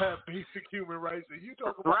people don't have basic human rights. And you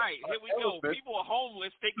talk about here we go. People are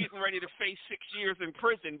homeless. They're getting ready to face 6 years in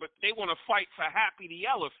prison, but they want to fight for Happy the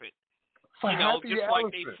elephant. Just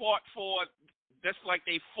like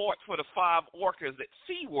they fought for the 5 orcas at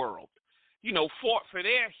SeaWorld. Fought for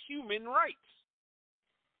their human rights.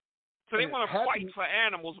 So they want to fight for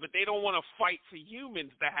animals, but they don't want to fight for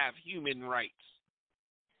humans to have human rights.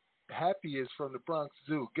 Happy is from the Bronx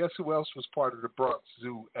Zoo. Guess who else was part of the Bronx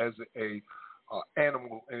Zoo as a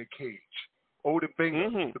animal in a cage? Oda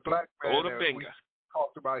Binga, the black man that we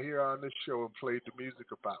talked about here on this show and played the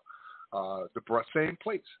music about. The same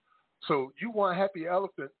place. So you want Happy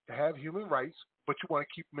Elephant to have human rights, but you want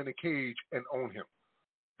to keep him in a cage and own him.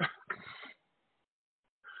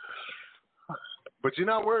 But you're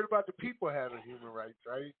not worried about the people having human rights,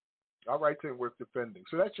 right? Our rights ain't worth defending.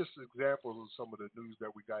 So that's just examples of some of the news that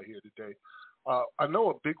we got here today. I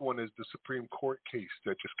know a big one is the Supreme Court case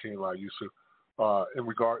that just came out, Yusuf, in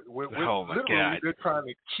regard. Literally, they're trying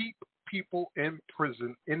to keep people in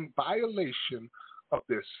prison in violation of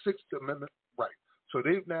their Sixth Amendment right. So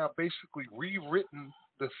they've now basically rewritten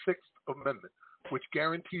the Sixth Amendment, which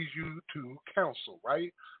guarantees you to counsel, right?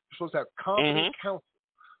 You're supposed to have competent counsel.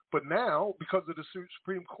 But now, because of the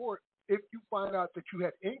Supreme Court, if you find out that you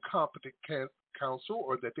had incompetent counsel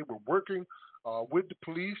or that they were working with the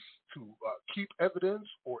police to keep evidence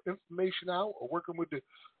or information out, or working with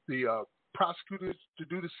the prosecutors to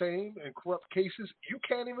do the same in corrupt cases, you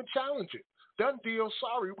can't even challenge it. Done deal.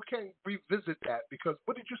 Sorry, we can't revisit that because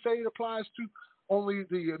what did you say it applies to? Only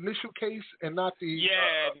the initial case and not the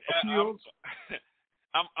appeals?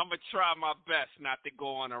 I'm going to try my best not to go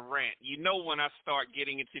on a rant. You know, when I start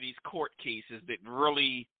getting into these court cases that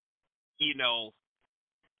really,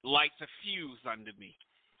 lights a fuse under me.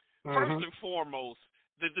 First and foremost,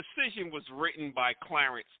 the decision was written by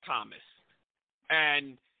Clarence Thomas.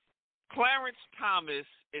 And Clarence Thomas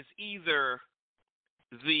is either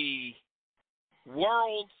the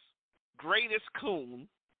world's greatest coon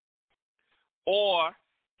or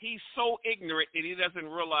he's so ignorant that he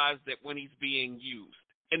doesn't realize that when he's being used.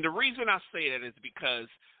 And the reason I say that is because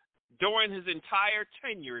during his entire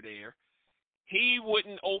tenure there, he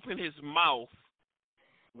wouldn't open his mouth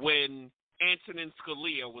when Antonin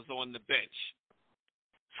Scalia was on the bench.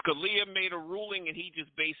 Scalia made a ruling and he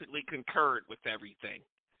just basically concurred with everything.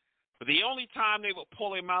 But the only time they would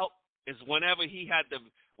pull him out is whenever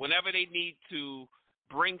whenever they need to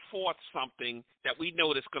bring forth something that we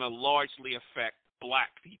know that's going to largely affect black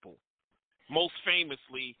people. Most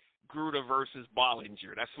famously, Grutter versus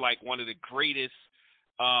Bollinger. That's like one of the greatest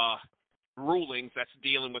rulings that's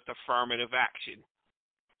dealing with affirmative action.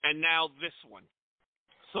 And now this one.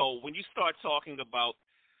 So when you start talking about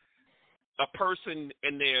a person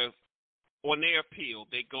on their appeal,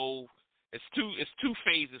 they go, it's two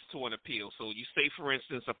phases to an appeal. So you say, for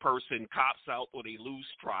instance, a person cops out or they lose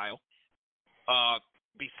trial.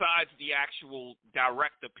 Besides the actual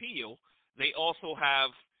direct appeal, they also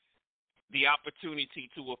have the opportunity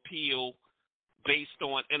to appeal based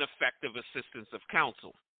on ineffective assistance of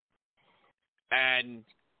counsel. And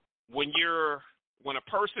when a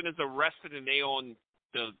person is arrested and they on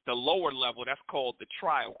the lower level, that's called the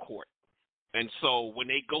trial court. And so when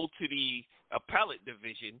they go to the appellate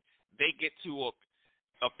division, they get to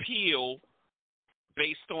appeal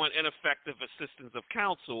based on ineffective assistance of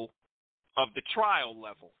counsel of the trial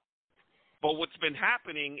level. But what's been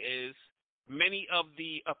happening is many of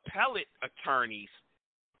the appellate attorneys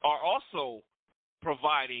are also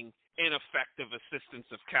providing ineffective assistance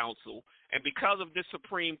of counsel. And because of this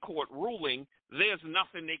Supreme Court ruling, there's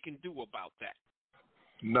nothing they can do about that.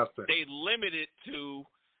 Nothing. They limit it to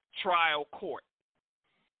trial court.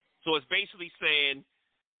 So it's basically saying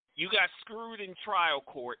you got screwed in trial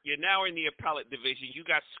court. You're now in the appellate division. You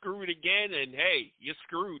got screwed again, and hey, you're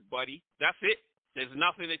screwed, buddy. That's it. There's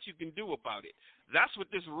nothing that you can do about it. That's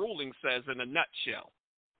what this ruling says in a nutshell.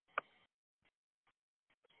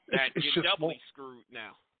 That you're doubly screwed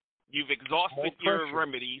now. You've exhausted your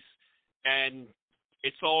remedies, and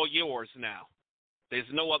it's all yours now.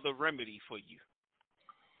 There's no other remedy for you.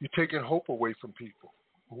 You're taking hope away from people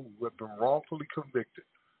who have been wrongfully convicted.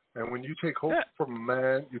 And when you take hope from a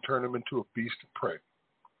man, you turn him into a beast of prey.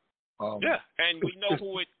 And we know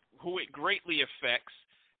who it greatly affects,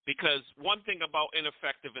 because one thing about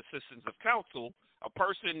ineffective assistance of counsel,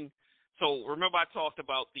 so remember I talked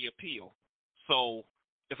about the appeal. So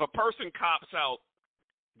if a person cops out,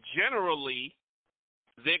 generally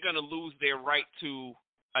they're going to lose their right to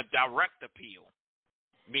a direct appeal,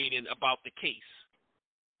 meaning about the case,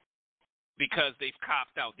 because they've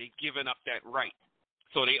copped out. They've given up that right.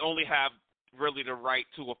 So they only have really the right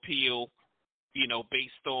to appeal,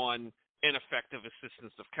 based on ineffective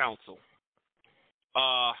assistance of counsel.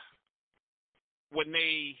 When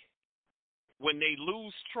they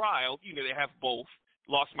lose trial, they have both.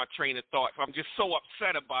 Lost my train of thought. I'm just so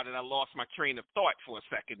upset about it, I lost my train of thought for a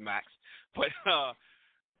second, Max. But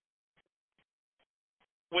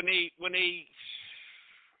when they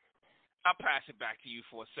I'll pass it back to you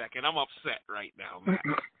for a second. I'm upset right now, Max.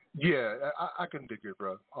 Yeah, I can dig it,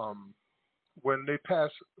 bro. When they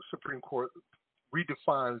pass Supreme Court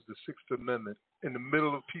redefines the Sixth Amendment in the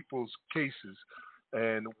middle of people's cases,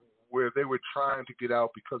 and where they were trying to get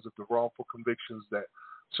out because of the wrongful convictions that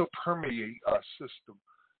so permeate our system,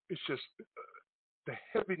 it's just the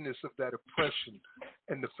heaviness of that oppression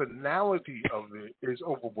and the finality of it is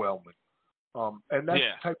overwhelming. And that's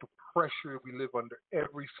the type of pressure we live under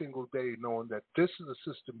every single day, knowing that this is a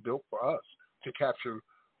system built for us to capture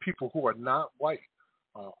people who are not white.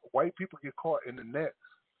 White people get caught in the net,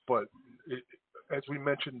 but as we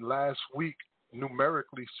mentioned last week,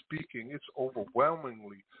 numerically speaking, it's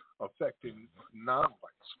overwhelmingly affecting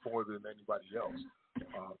non-whites more than anybody else.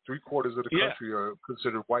 3/4 of the country are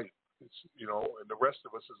considered white. It's, and the rest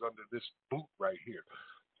of us is under this boot right here.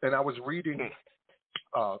 And I was reading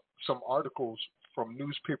some articles from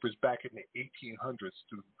newspapers back in the 1800s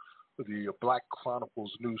through the Black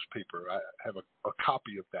Chronicles newspaper. I have a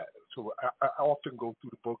copy of that. So I often go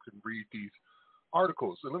through the book and read these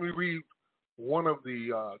articles. And let me read one of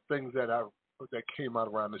the things that came out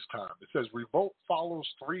around this time. It says, revolt follows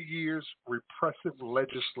 3 years repressive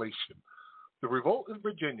legislation. The revolt in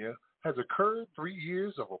Virginia has occurred 3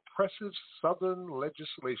 years of oppressive Southern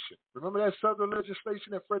legislation. Remember that Southern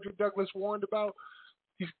legislation that Frederick Douglass warned about?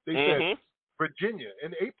 They said Virginia,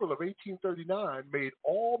 in April of 1839, made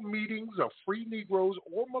all meetings of free Negroes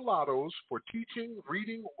or mulattoes for teaching,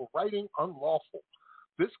 reading, or writing unlawful.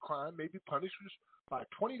 This crime may be punished by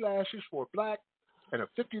 20 lashes for a black and a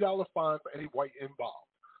 $50 fine for any white involved.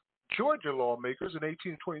 Georgia lawmakers in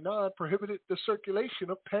 1829 prohibited the circulation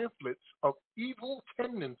of pamphlets of evil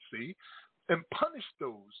tendency and punished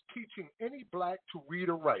those teaching any black to read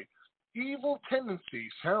or write. Evil tendency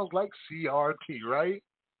sounds like CRT, right?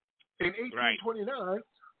 In 1829,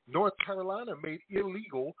 North Carolina made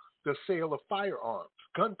illegal the sale of firearms,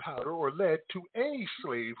 gunpowder, or lead to any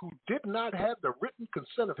slave who did not have the written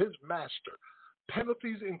consent of his master.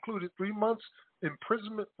 Penalties included 3 months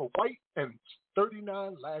imprisonment for white and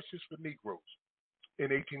 39 lashes for Negroes.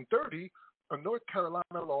 In 1830, a North Carolina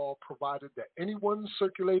law provided that anyone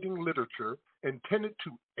circulating literature intended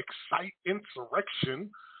to excite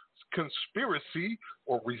insurrection, conspiracy,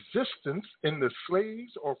 or resistance in the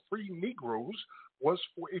slaves or free Negroes was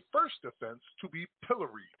for a first offense to be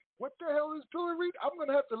pilloried. What the hell is pilloried? I'm going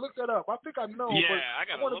to have to look that up. I think I know, but I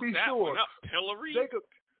got to want look to be that sure. one up. Pilloried?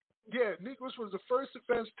 Negroes was the first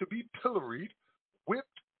offense to be pilloried, whipped,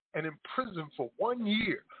 and imprisoned for 1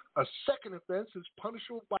 year. A second offense is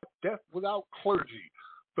punishable by death without clergy.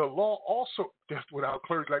 The law also, death without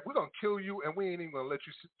clergy, like we're going to kill you and we ain't even going to let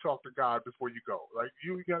you talk to God before you go. Like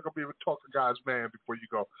you're not going to be able to talk to God's man before you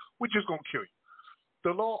go. We're just going to kill you.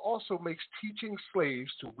 The law also makes teaching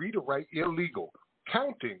slaves to read or write illegal.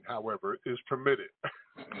 Counting, however, is permitted.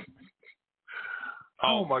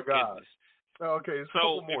 Oh my God. Goodness. Okay,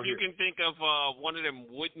 so if you can think of one of them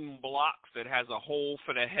wooden blocks that has a hole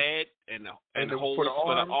for the head and holes for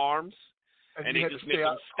the arms, and they just make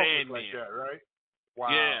them stand like there. That, right? Wow.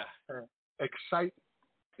 Yeah. And excite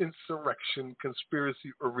insurrection,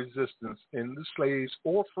 conspiracy, or resistance in the slaves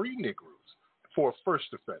or free Negroes for a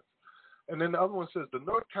first offense. And then the other one says the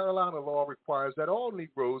North Carolina law requires that all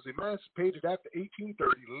Negroes emancipated after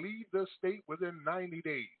 1830 leave the state within 90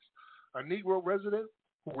 days. A Negro resident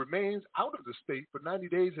who remains out of the state for 90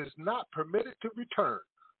 days is not permitted to return.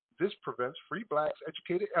 This prevents free blacks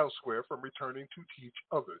educated elsewhere from returning to teach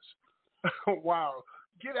others. Wow.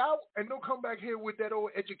 Get out and don't come back here with that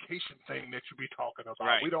old education thing that you be talking about.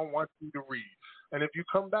 Right. We don't want you to read. And if you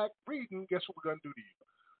come back reading, guess what we're going to do to you?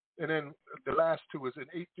 And then the last two is in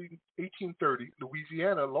 1830,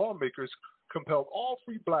 Louisiana lawmakers compelled all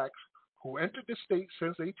free blacks who entered the state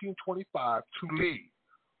since 1825 to leave.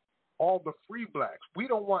 All the free blacks. We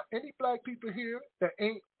don't want any black people here that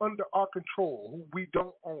ain't under our control, who we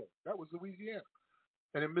don't own. That was Louisiana.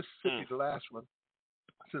 And in Mississippi, the last one,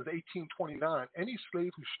 since 1829, any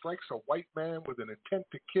slave who strikes a white man with an intent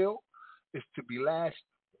to kill is to be lashed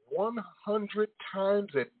 100 times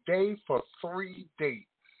a day for 3 days.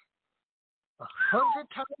 100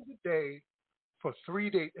 times a day for 3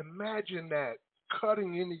 days. Imagine that,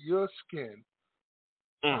 cutting into your skin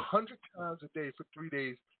 100 times a day for 3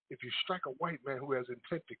 days if you strike a white man who has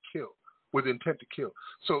intent to kill, with intent to kill.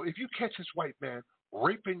 So if you catch this white man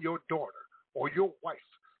raping your daughter or your wife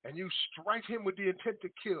and you strike him with the intent to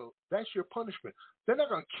kill, that's your punishment. They're not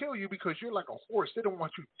going to kill you because you're like a horse. They don't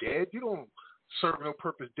want you dead. You don't serve no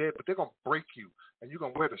purpose dead, but they're going to break you, and you're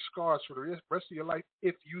going to wear the scars for the rest of your life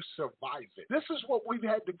if you survive it. This is what we've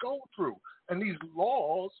had to go through. And these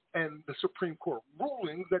laws and the Supreme Court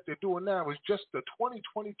rulings that they're doing now is just the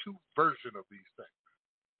 2022 version of these things.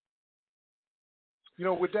 You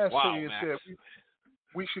know, with that being said,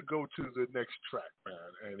 we should go to the next track,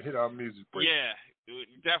 man, and hit our music break. Yeah, we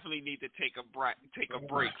definitely need to take a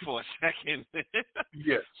break for a second.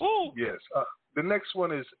 Yes. Ooh. Yes. The next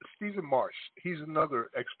one is Stephen Marsh. He's another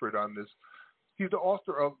expert on this. He's the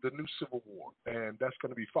author of The New Civil War, and that's going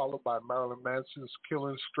to be followed by Marilyn Manson's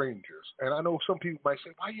Killing Strangers. And I know some people might say,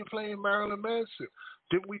 why are you playing Marilyn Manson?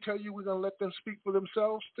 Didn't we tell you we're going to let them speak for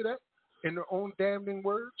themselves today in their own damning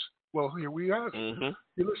words? Well, here we are. Mm-hmm.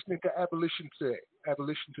 You're listening to Abolition Today,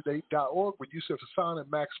 abolitiontoday.org with Yusuf Hassan and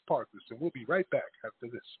Max Parkers, and we'll be right back after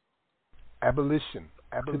this. Abolition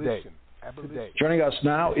Today. Joining us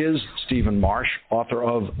now is Stephen Marsh, author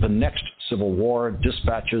of The Next Civil War,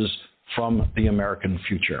 Dispatches from the American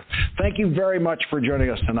Future. Thank you very much for joining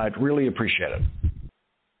us tonight. Really appreciate it.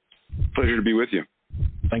 Pleasure to be with you.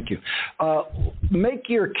 Thank you. Make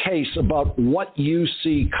your case about what you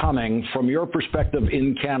see coming from your perspective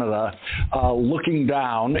in Canada, looking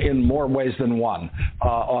down in more ways than one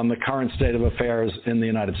on the current state of affairs in the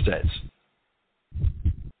United States.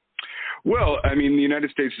 Well, I mean, the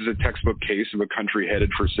United States is a textbook case of a country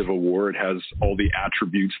headed for civil war. It has all the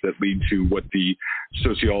attributes that lead to what the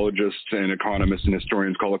sociologists and economists and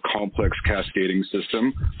historians call a complex cascading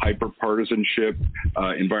system: hyperpartisanship,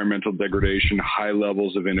 environmental degradation, high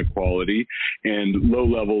levels of inequality, and low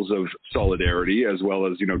levels of solidarity, as well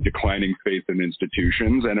as, declining faith in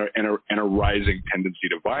institutions and a rising tendency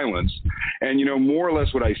to violence. And, more or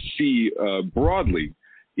less what I see broadly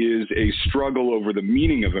is a struggle over the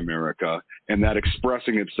meaning of America, and that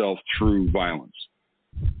expressing itself through violence.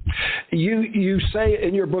 You say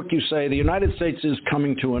in your book, you say the United States is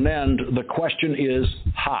coming to an end. The question is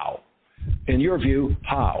how? In your view,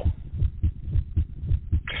 how?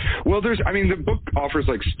 Well, the book offers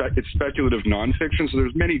it's speculative nonfiction, so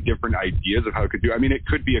there's many different ideas of how it could do. I mean, it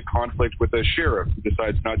could be a conflict with a sheriff who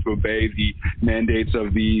decides not to obey the mandates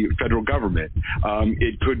of the federal government.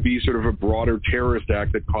 It could be sort of a broader terrorist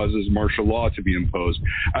act that causes martial law to be imposed.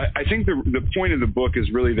 I think the point of the book is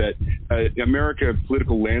really that America's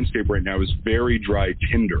political landscape right now is very dry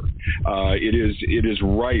tinder. It is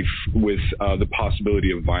rife with the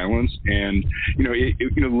possibility of violence, and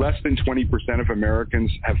less than 20% of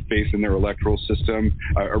Americans have faith in their electoral system.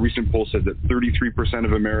 A recent poll said that 33%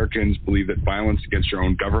 of Americans believe that violence against your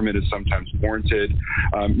own government is sometimes warranted.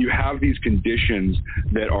 You have these conditions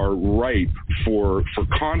that are ripe for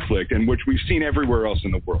conflict, and which we've seen everywhere else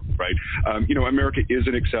in the world, right? America is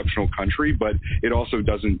an exceptional country, but it also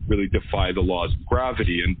doesn't really defy the laws of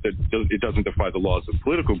gravity, and it doesn't defy the laws of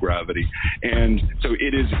political gravity. And so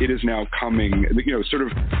it is now coming. It's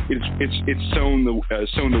sown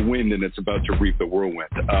the wind, and it's about to reap the whirlwind.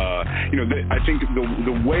 I think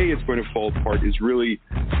the way it's going to fall apart is really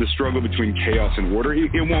the struggle between chaos and order.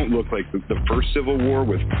 It won't look like the first Civil War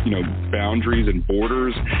with boundaries and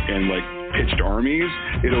borders and pitched armies.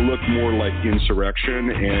 It'll look more like insurrection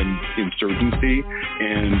and insurgency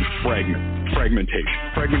and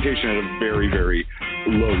fragmentation. Fragmentation at a very, very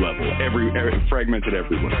low level. Fragmented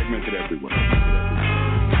everywhere.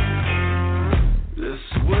 This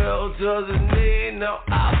world doesn't need no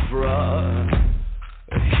opera.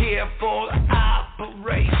 Here for the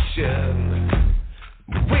operation.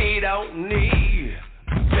 We don't need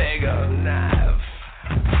bigger knife.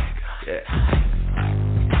 Yeah.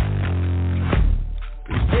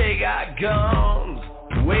 They got guns,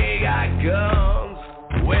 we got guns,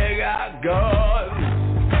 we got guns.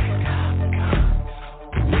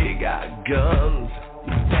 We got guns,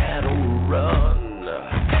 you better run.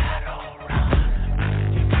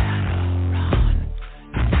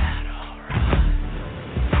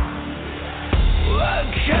 We're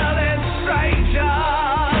killing strangers.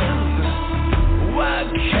 We're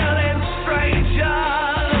killing strangers.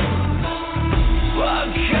 We're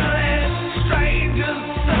killing strangers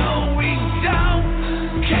so we don't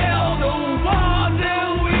kill the ones that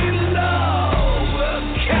we love. We're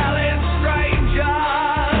killing strangers.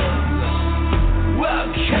 We're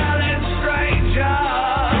killing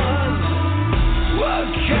strangers. We're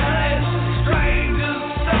killing strangers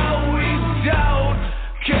so we don't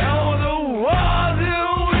kill the ones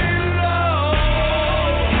that we love.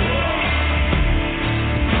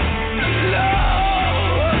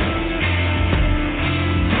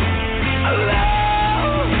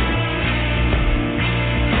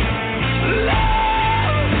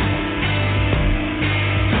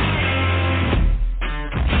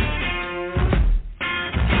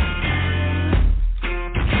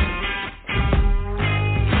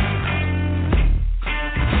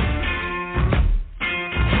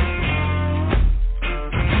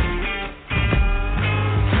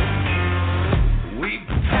 We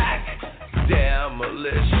pack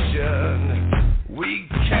demolition. We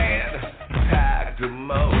can't pack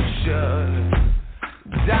emotion.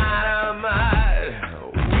 Dynamite,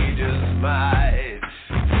 we just might.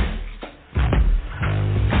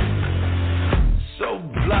 So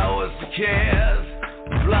blow us a kiss,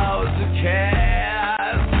 blow us a kiss.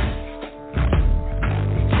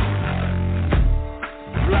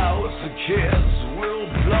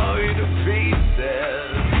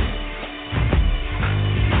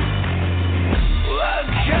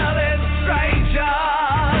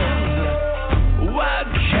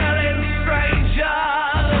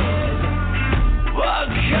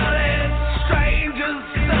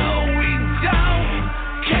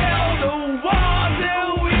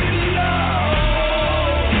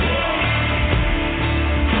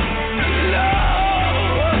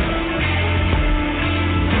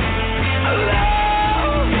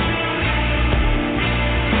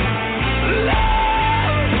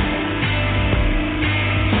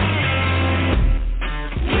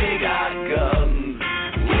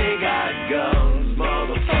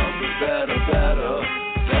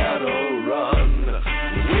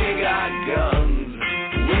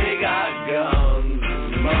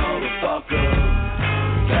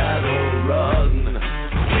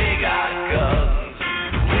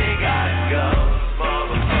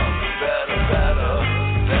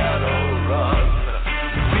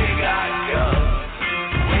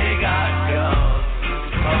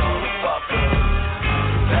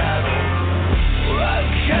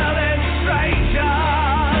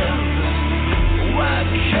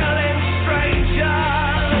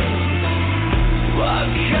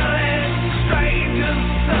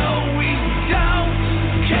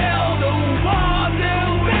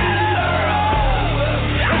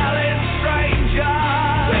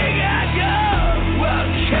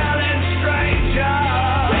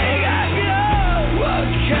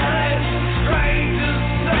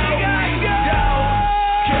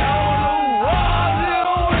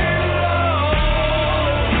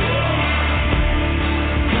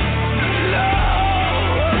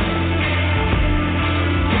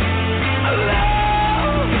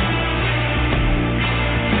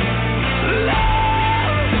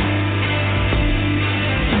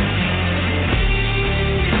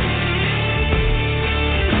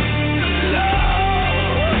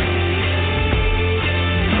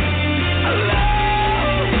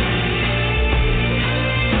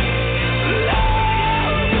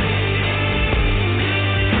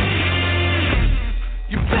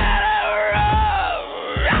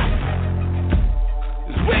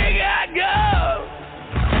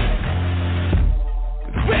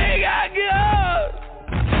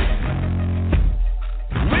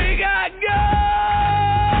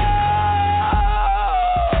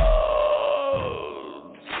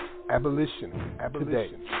 Abolition.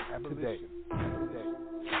 Today.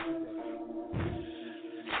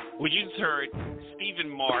 Well, you just heard Stephen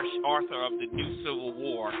Marsh, author of The New Civil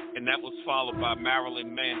War, and that was followed by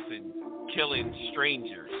Marilyn Manson, Killing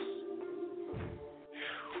Strangers.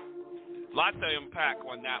 Lot to unpack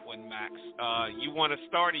on that one, Max. You want to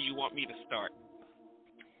start or you want me to start?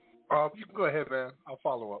 You can go ahead, man. I'll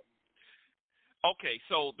follow up. Okay,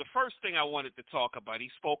 so the first thing I wanted to talk about, he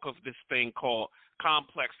spoke of this thing called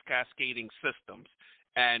complex cascading systems.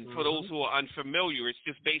 And for those who are unfamiliar, it's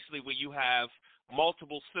just basically where you have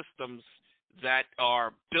multiple systems that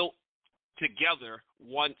are built together,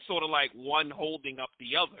 one sort of like one holding up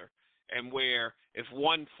the other, and where if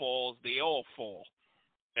one falls, they all fall.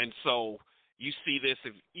 And so you see this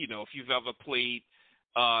if you've ever played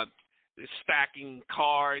stacking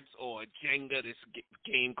cards or Jenga, this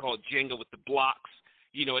game called Jenga with the blocks.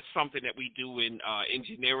 It's something that we do in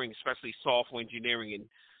engineering, especially software engineering and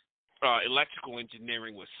electrical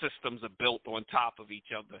engineering, where systems are built on top of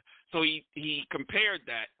each other. So he compared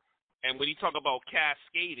that, and when you talk about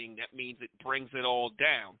cascading, that means it brings it all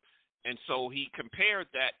down. And so he compared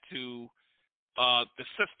that to the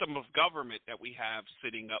system of government that we have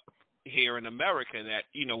sitting up here in America, that,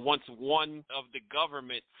 once one of the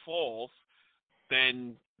government falls,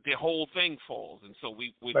 then the whole thing falls. And so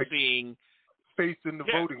we're like seeing faith in the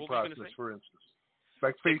voting process, for instance.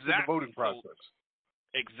 Like faith in the voting process.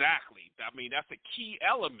 Exactly. I mean, that's a key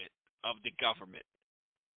element of the government.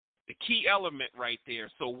 The key element right there.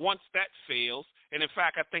 So once that fails, and in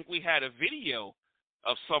fact, I think we had a video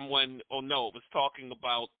of someone, it was talking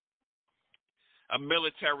about a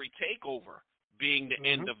military takeover being the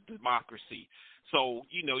end of democracy. So,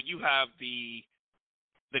 you have the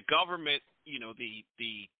government,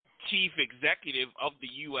 the chief executive of the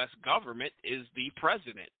U.S. government is the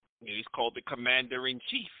president. He's called the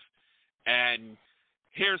commander-in-chief. And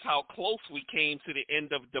here's how close we came to the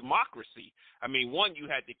end of democracy. I mean, one, you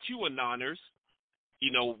had the QAnoners,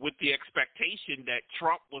 with the expectation that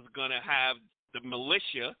Trump was going to have the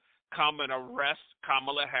militia come and arrest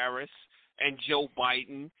Kamala Harris and Joe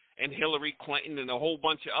Biden and Hillary Clinton and a whole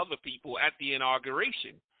bunch of other people at the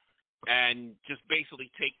inauguration and just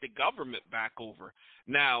basically take the government back over.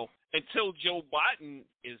 Now, until Joe Biden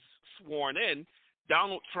is sworn in,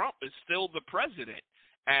 Donald Trump is still the president,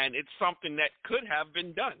 and it's something that could have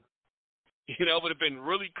been done. It would have been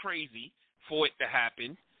really crazy for it to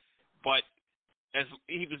happen, but as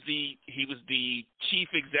he was the chief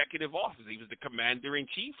executive officer, he was the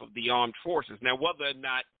commander-in-chief of the armed forces. Now, whether or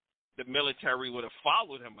not the military would have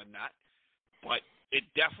followed him or not, but it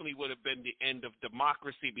definitely would have been the end of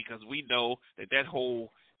democracy, because we know that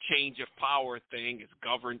whole change of power thing is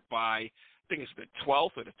governed by, I think it's the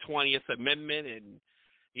 12th or the 20th Amendment, and,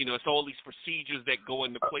 it's all these procedures that go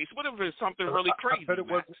into place. What if it's something really crazy? I bet it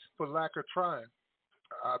wasn't for lack of trying.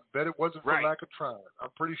 I'm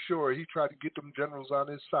pretty sure he tried to get them generals on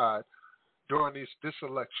his side during this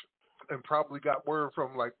election, and probably got word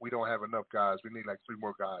from, we don't have enough guys. We need 3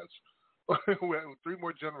 more guys. 3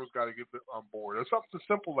 more generals got to get on board, or something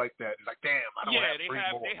simple like that. It's like, damn, I don't have 3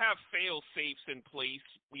 more. They have fail safes in place,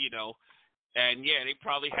 and they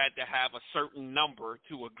probably had to have a certain number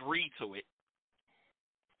to agree to it.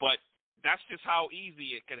 But that's just how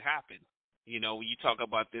easy it could happen. You talk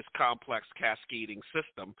about this complex cascading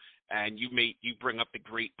system, and you bring up the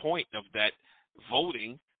great point of that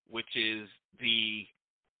voting, which is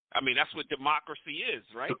that's what democracy is,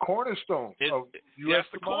 right? The cornerstone of U.S.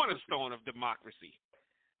 That's the cornerstone of democracy,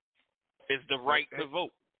 is the right to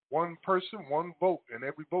vote. One person, one vote, and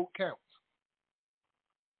every vote counts.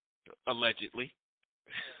 Allegedly.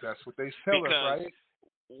 That's what they tell us, right?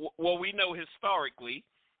 Well, we know historically,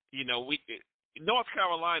 North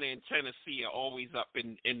Carolina and Tennessee are always up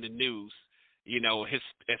in the news,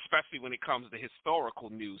 especially when it comes to historical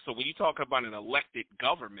news. So when you talk about an elected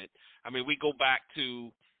government, we go back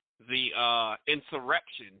to the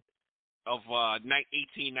insurrection of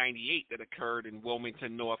 1898 that occurred in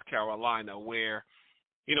Wilmington, North Carolina, where,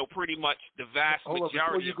 pretty much the vast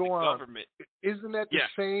majority of the government. Isn't that the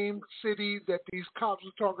same city that these cops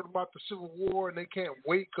are talking about the Civil War, and they can't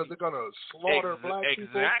wait because they're going to slaughter black people?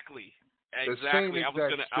 Exactly. I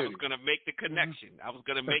was gonna make the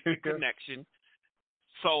connection.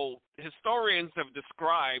 So historians have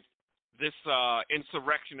described this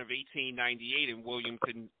insurrection of 1898 in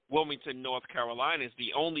Wilmington, North Carolina, is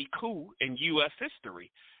the only coup in U.S.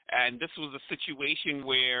 history. And this was a situation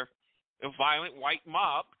where a violent white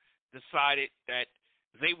mob decided that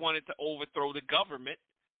they wanted to overthrow the government,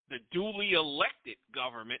 the duly elected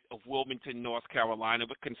government of Wilmington, North Carolina,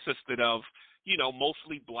 but consisted of,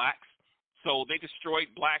 mostly blacks, So they destroyed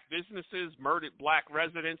black businesses, murdered black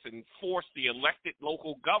residents, and forced the elected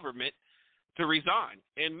local government to resign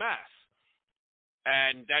en masse.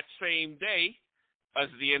 And that same day, as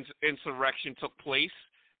the insurrection took place,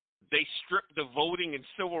 they stripped the voting and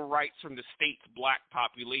civil rights from the state's black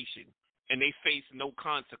population, and they faced no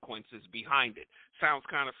consequences behind it. Sounds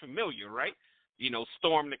kind of familiar, right? You know,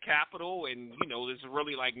 storm the Capitol, and, you know, there's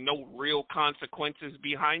really like no real consequences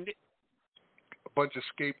behind it. A bunch of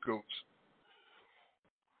scapegoats.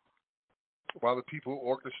 While the people who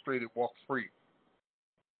orchestrated walk free.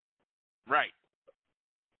 Right.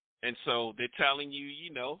 And so they're telling you,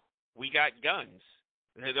 you know, we got guns.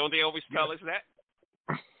 Don't they always tell us that?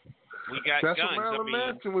 We got That's guns. what Marilyn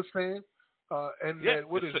Manson was saying.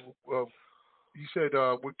 He said,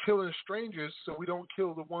 we're killing strangers so we don't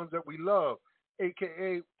kill the ones that we love.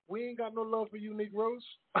 AKA, we ain't got no love for you Negroes.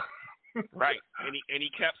 Right. And he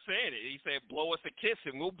kept saying it. He said, blow us a kiss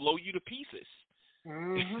and we'll blow you to pieces.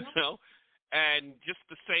 Mm-hmm. You know? And just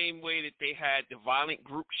the same way that they had the violent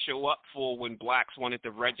groups show up for when blacks wanted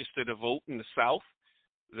to register to vote in the South,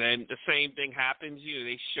 then the same thing happens. You know,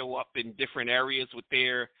 they show up in different areas with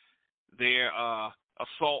their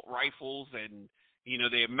assault rifles and, you know,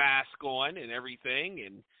 their mask on and everything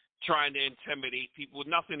and trying to intimidate people.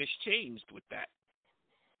 Nothing has changed with that.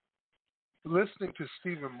 Listening to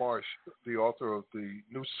Stephen Marsh, the author of the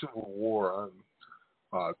New Civil War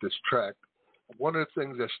on this track, one of the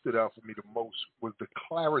things that stood out for me the most was the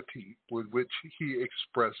clarity with which he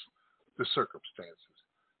expressed the circumstances.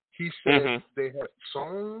 He said they had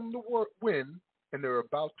sown the wind and they're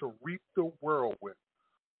about to reap the whirlwind.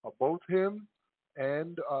 Both him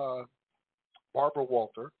and Barbara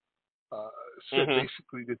Walter said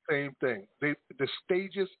basically the same thing. The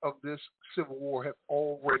stages of this Civil War have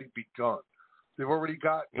already begun. They've already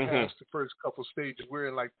got past the first couple stages. We're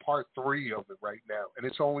in like part 3 of it right now, and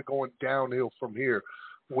it's only going downhill from here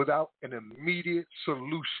without an immediate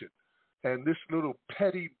solution. And this little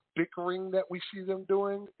petty bickering that we see them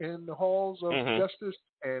doing in the halls of justice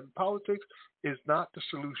and politics is not the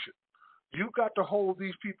solution. You've got to hold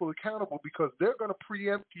these people accountable because they're going to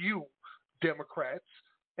preempt you, Democrats,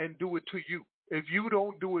 and do it to you. If you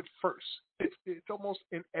don't do it first, it's almost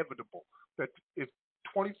inevitable that if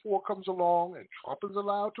 24 comes along and Trump is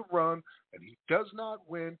allowed to run and he does not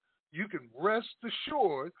win, you can rest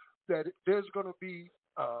assured that there's going to be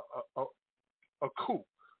a coup.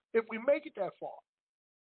 If we make it that far,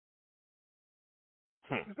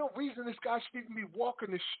 there's no reason this guy should even be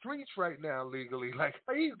walking the streets right now legally. Like,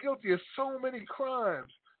 he's guilty of so many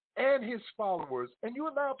crimes, and his followers. And you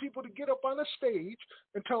allow people to get up on a stage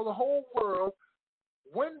and tell the whole world,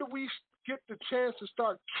 when do we get the chance to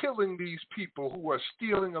start killing these people who are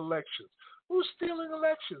stealing elections? Who's stealing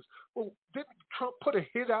elections? Well, didn't Trump put a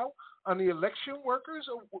hit out on the election workers?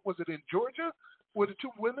 Or was it in Georgia where the 2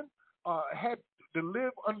 women had to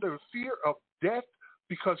live under fear of death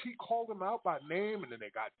because he called them out by name, and then they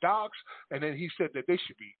got doxxed, and then he said that they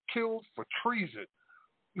should be killed for treason.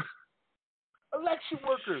 Election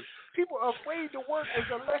workers. People are afraid to work as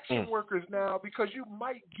election workers now because you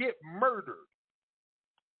might get murdered.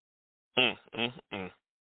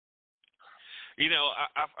 You know,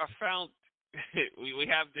 I found we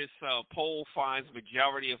have this poll finds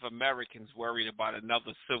majority of Americans worried about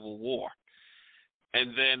another civil war.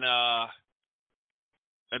 And then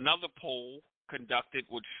another poll conducted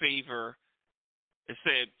would favor, it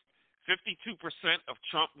said 52% of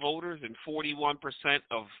Trump voters and 41%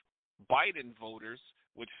 of Biden voters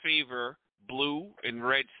would favor blue and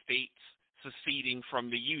red states seceding from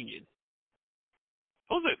the Union.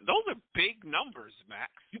 Those are big numbers,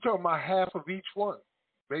 Max. You're talking about half of each one,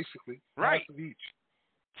 basically. Right. Half of each.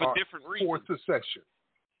 For different reasons. For secession.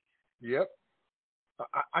 Yep.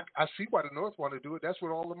 I see why the North want to do it. That's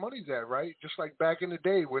where all the money's at, right? Just like back in the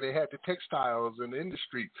day where they had the textiles and the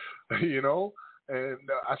industry, you know? And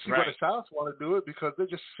I see why the South want to do it because they're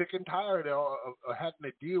just sick and tired of having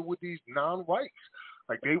to deal with these non-whites.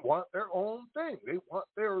 Like, they want their own thing. They want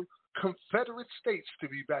their Confederate states to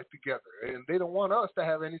be back together, and they don't want us to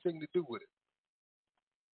have anything to do with it.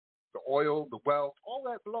 The oil, the wealth, all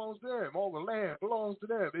that belongs to them. All the land belongs to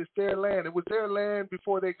them. It's their land. It was their land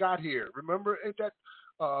before they got here. Remember, ain't that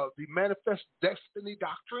the Manifest Destiny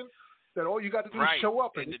doctrine? That all you got to do is show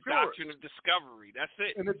up and the it's yours. doctrine of discovery. That's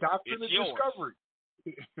it. And the doctrine it's of yours. discovery.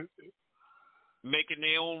 Making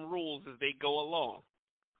their own rules as they go along.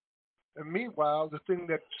 And meanwhile, the thing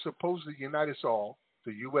that supposedly unites us all,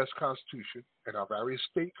 the U.S. Constitution and our various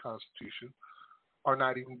state constitutions, are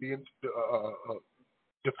not even being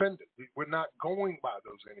defended. We're not going by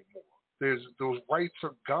those anymore. Those rights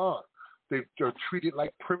are gone. They're treated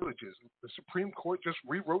like privileges. The Supreme Court just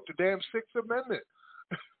rewrote the damn Sixth Amendment.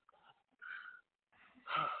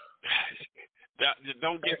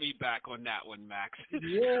 Don't get me back on that one, Max.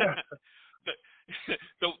 Yeah.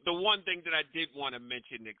 The one thing that I did want to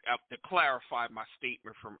mention to clarify my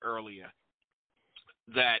statement from earlier,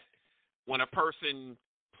 that when a person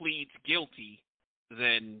pleads guilty,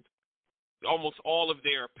 then almost all of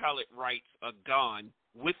their appellate rights are gone,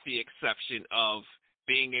 with the exception of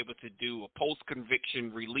being able to do a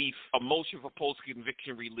post-conviction relief, a motion for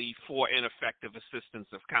post-conviction relief for ineffective assistance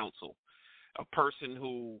of counsel. A person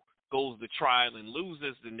who goes to trial and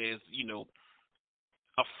loses, then there's,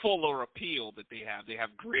 a fuller appeal that they have. They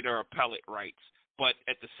have greater appellate rights. But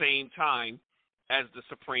at the same time, as the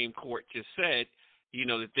Supreme Court just said,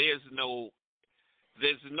 that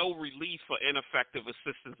there's no relief for ineffective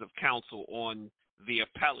assistance of counsel on the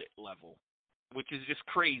appellate level, which is just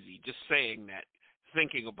crazy, just saying that,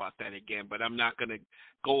 thinking about that again. But I'm not going to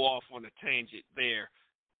go off on a tangent there.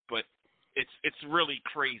 But it's really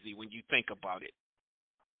crazy when you think about it.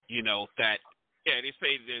 They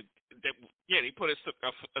say that they put a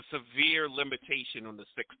severe limitation on the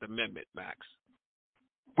Sixth Amendment, Max.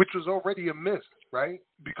 Which was already a myth, right?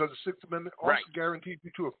 Because the Sixth Amendment also guarantees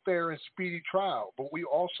you to a fair and speedy trial. But we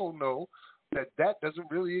also know that doesn't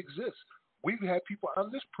really exist. We've had people on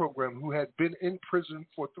this program who had been in prison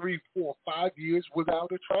for 3, 4, 5 years without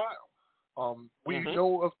a trial. We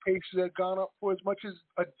know of cases that have gone up for as much as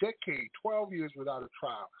a decade, 12 years without a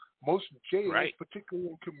trial. Most jails, particularly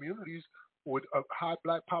in communities with high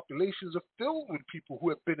black populations, are filled with people who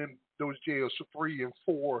have been in those jails for 3 and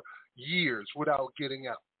 4 years without getting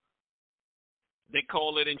out. They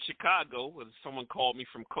call it in Chicago, someone called me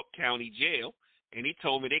from Cook County Jail, and he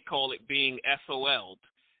told me they call it being SOL'd.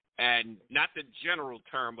 And not the general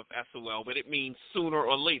term of SOL, but it means sooner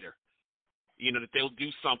or later, that they'll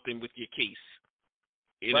do something with your case.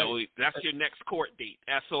 That's your next court date,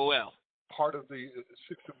 SOL. Part of the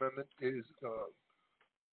Sixth Amendment is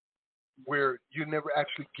where you never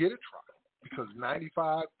actually get a trial, because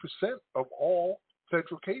 95% of all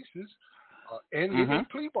federal cases end in a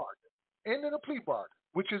plea bargain,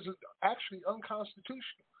 which is actually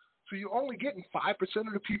unconstitutional. So you're only getting 5%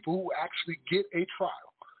 of the people who actually get a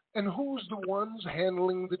trial. And who's the ones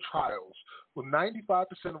handling the trials? Well, 95%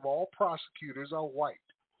 of all prosecutors are white.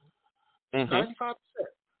 95%.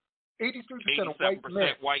 83% of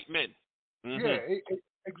white men. Yeah,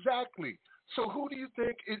 exactly. So who do you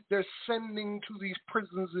think they're sending to these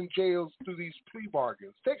prisons and jails through these plea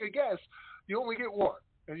bargains? Take a guess. You only get one,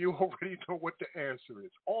 and you already know what the answer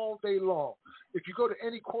is all day long. If you go to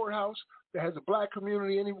any courthouse that has a black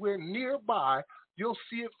community anywhere nearby, you'll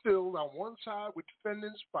see it filled on one side with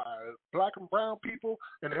defendants by black and brown people,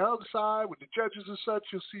 and the other side with the judges and such,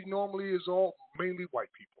 you'll see normally is all mainly white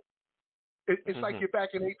people. It's like you're back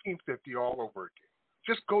in 1850 all over again.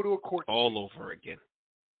 Just go to a court. All over again.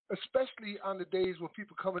 Especially on the days when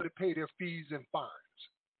people come in to pay their fees and fines.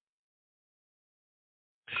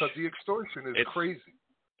 Because the extortion is crazy.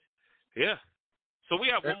 Yeah. So we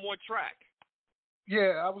have one more track.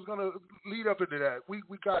 Yeah, I was going to lead up into that. We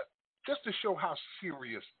got, just to show how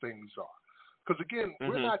serious things are. Because again,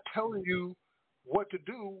 we're not telling you what to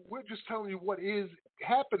do. We're just telling you what is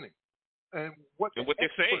happening. And what they're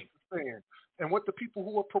saying. And what the people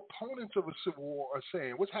who are proponents of a civil war are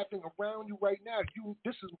saying. What's happening around you right now.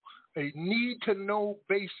 This is a need-to-know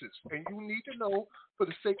basis. And you need to know for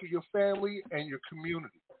the sake of your family and your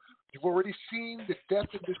community. You've already seen the death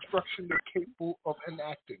and destruction they're capable of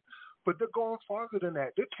enacting. But they're going farther than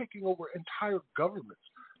that. They're taking over entire governments.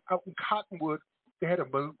 Out in Cottonwood, they had a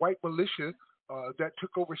white militia that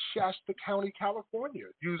took over Shasta County, California,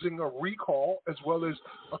 using a recall as well as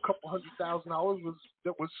a couple $100,000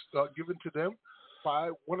 that was given to them by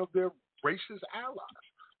one of their racist allies.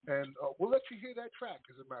 And we'll let you hear that track,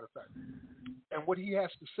 as a matter of fact, and what he has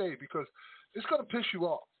to say, because it's going to piss you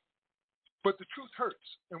off. But the truth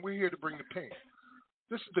hurts, and we're here to bring the pain.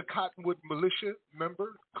 This is the Cottonwood militia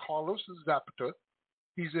member, Carlos Zapata.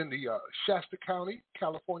 He's in the Shasta County,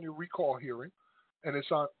 California recall hearing, and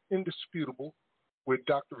it's on Indisputable with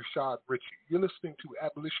Dr. Rashad Ritchie. You're listening to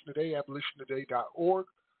Abolition Today, abolitiontoday.org.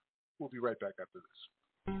 We'll be right back after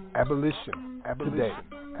this. Abolition Today.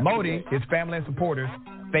 Modi, his family and supporters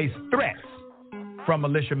face threats from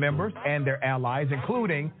militia members and their allies,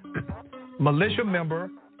 including militia member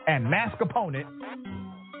and mask opponent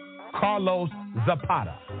Carlos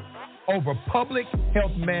Zapata, over public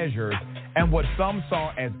health measures and what some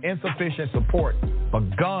saw as insufficient support for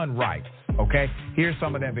gun rights. Okay, here's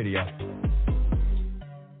some of that video.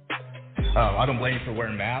 I don't blame you for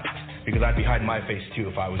wearing masks because I'd be hiding my face too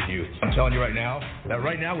if I was you. I'm telling you right now that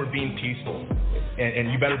right now we're being peaceful,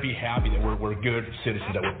 and you better be happy that we're good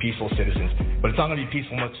citizens, that we're peaceful citizens. But it's not going to be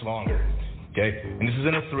peaceful much longer. Okay? And this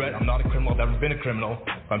isn't a threat. I'm not a criminal. I've never been a criminal.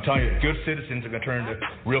 But I'm telling you, good citizens are going to turn into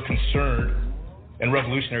real concerned and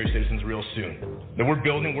revolutionary citizens real soon. That we're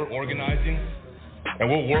building, we're organizing, and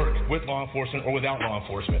we'll work with law enforcement or without law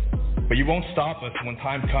enforcement. But you won't stop us when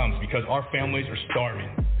time comes because our families are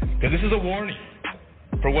starving. Because this is a warning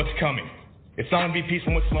for what's coming. It's not going to be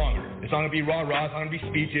peaceful much longer. It's not going to be rah-rah. It's not going to be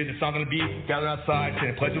speeches. It's not going to be gathered outside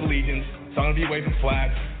saying a Pledge of Allegiance. It's not going to be waving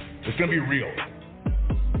flags. It's going to be real.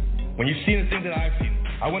 When you've seen the things that I've seen,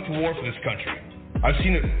 I went to war for this country. I've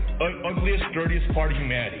seen the ugliest, dirtiest part of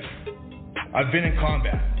humanity. I've been in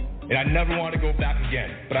combat, and I never want to go back again.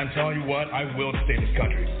 But I'm telling you what, I will to save this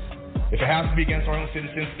country. If it has to be against our own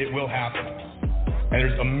citizens, it will happen. And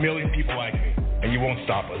there's a million people like me, and you won't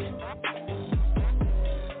stop us.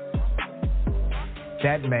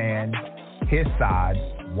 That man, his side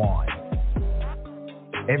won.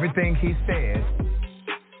 Everything he says,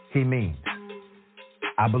 he means.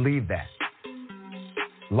 I believe that.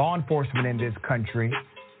 Law enforcement in this country,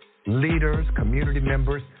 leaders, community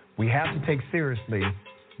members, we have to take seriously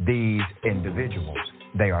these individuals.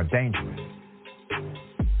 They are dangerous.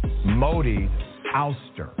 Modi's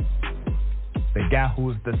ouster, the guy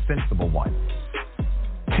who's the sensible one,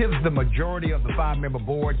 gives the majority of the 5-member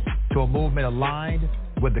board to a movement aligned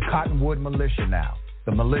with the Cottonwood militia now.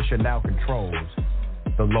 The militia now controls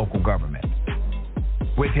the local government.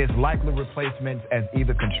 With his likely replacements as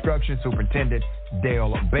either construction superintendent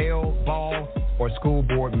Dale Ball or school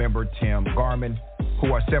board member Tim Garman,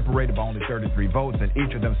 who are separated by only 33 votes, and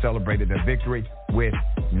each of them celebrated their victory with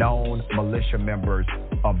known militia members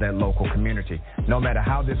of that local community. No matter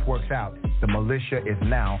how this works out, the militia is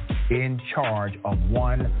now in charge of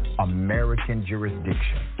one American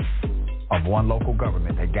jurisdiction, of one local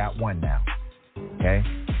government. They got one now, okay?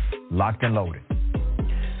 Locked and loaded.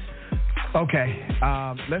 Okay,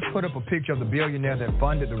 let's put up a picture of the billionaire that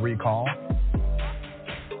funded the recall.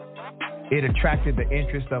 It attracted the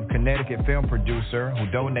interest of Connecticut film producer who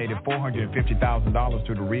donated $450,000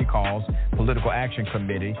 to the recall's Political Action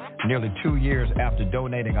Committee nearly 2 years after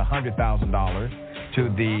donating $100,000 to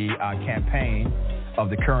the campaign of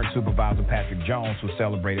the current supervisor, Patrick Jones, who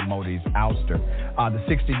celebrated Modi's ouster. The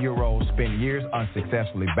 60-year-old spent years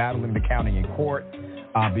unsuccessfully battling the county in court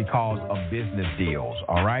because of business deals,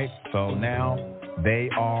 all right? So now they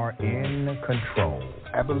are in control.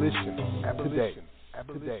 Abolition today.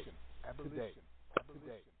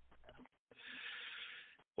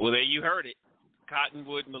 Well, there you heard it.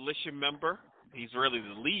 Cottonwood militia member, he's really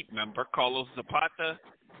the lead member, Carlos Zapata,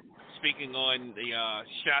 speaking on the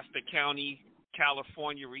Shasta County,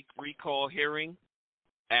 California recall hearing.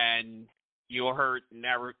 And you heard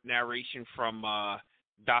narration from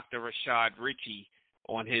Dr. Rashad Ritchie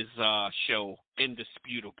on his show,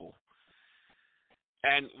 Indisputable.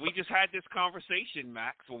 And we just had this conversation,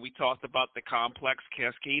 Max, when we talked about the complex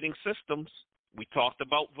cascading systems. We talked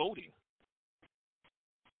about voting.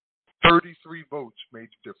 33 votes made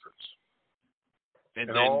a difference. And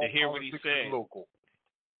then to hear what he politics said, is local.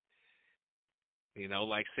 You know,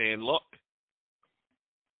 like saying, look,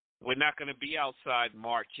 we're not going to be outside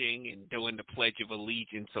marching and doing the Pledge of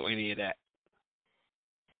Allegiance or any of that.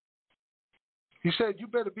 He said, you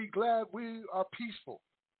better be glad we are peaceful.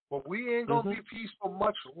 But we ain't going to be peaceful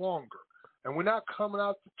much longer. And we're not coming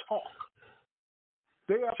out to talk.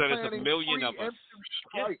 They are so there's planning a million of us.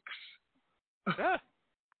 Strikes. Yeah.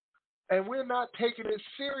 And we're not taking it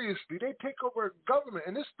seriously. They take over a government.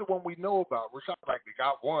 And this is the one we know about. We're like, they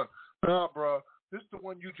got one. Nah, bro. This is the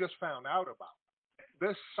one you just found out about.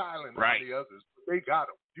 They're silent on the others. They got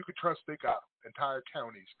them. You can trust they got them. Entire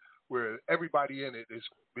counties where everybody in it is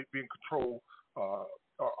being controlled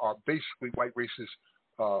are basically white racist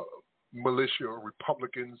militia or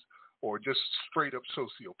Republicans or just straight up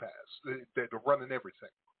sociopaths that are running everything.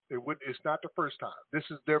 It's not the first time. This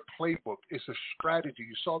is their playbook. It's a strategy.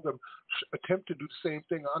 You saw them attempt to do the same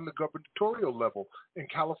thing on the gubernatorial level in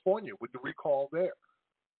California with the recall there.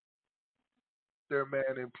 Their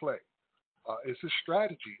man in play. It's a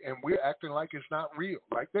strategy, and we're acting like it's not real.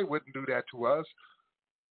 Like they wouldn't do that to us.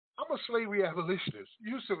 I'm a slavery abolitionist.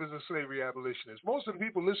 Yusuf is a slavery abolitionist. Most of the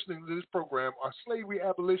people listening to this program are slavery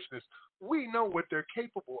abolitionists. We know what they're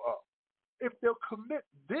capable of. If they'll commit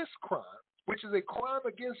this crime, which is a crime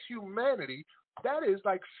against humanity, that is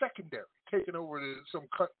like secondary, taking over some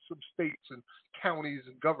states and counties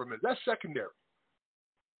and governments. That's secondary.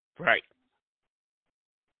 Right.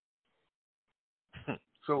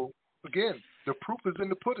 So, again, The proof is in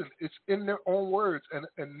the pudding. It's in their own words. And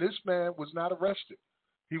this man was not arrested.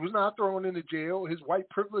 He was not thrown into jail. His white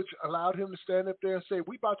privilege allowed him to stand up there and say,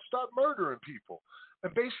 we about to start murdering people.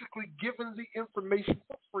 And basically giving the information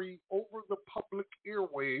for free over the public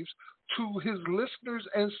airwaves to his listeners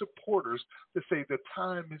and supporters to say the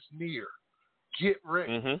time is near. Get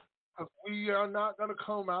ready. Mm-hmm. We are not going to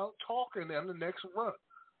come out talking in the next run.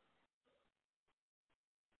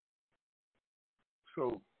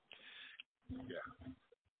 So, yeah,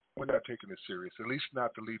 we're not taking it serious. At least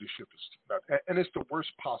not the leadership is not. And it's the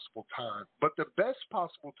worst possible time. But the best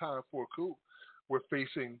possible time for a coup, we're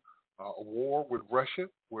facing a war with Russia,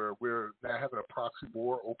 where we're now having a proxy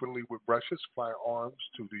war openly with Russia, supplying arms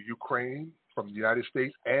to the Ukraine from the United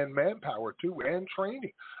States and manpower too, and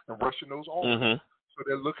training. And Russia knows all of it. So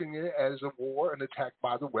they're looking at it as a war, an attack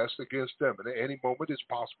by the West against them. And at any moment, it's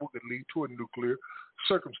possible it could lead to a nuclear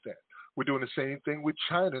circumstance. We're doing the same thing with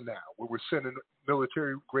China now, where we're sending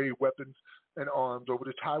military-grade weapons and arms over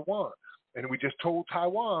to Taiwan. And we just told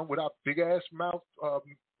Taiwan, with our big-ass mouth,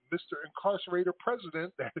 Mr. Incarcerator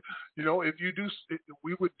President, that, you know, if you do,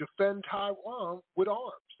 we would defend Taiwan with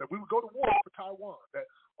arms, that we would go to war for Taiwan, that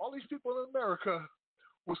all these people in America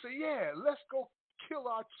will say, yeah, let's go kill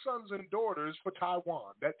our sons and daughters for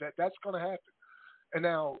Taiwan. That's going to happen. And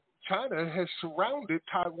now China has surrounded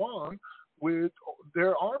Taiwan with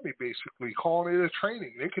their army, basically, calling it a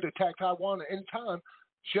training. They could attack Taiwan at any time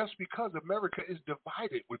just because America is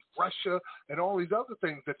divided with Russia and all these other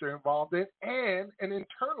things that they're involved in, and an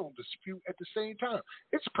internal dispute at the same time.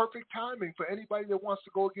 It's perfect timing for anybody that wants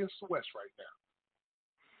to go against the West right now.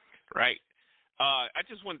 Right. I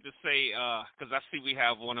just wanted to say, because I see we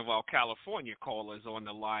have one of our California callers on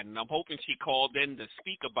the line, and I'm hoping she called in to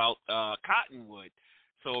speak about Cottonwood.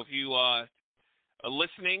 So if you are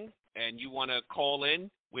listening and you want to call in,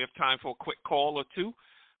 we have time for a quick call or two.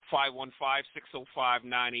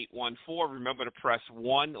 515-605-9814. Remember to press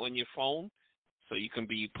 1 on your phone so you can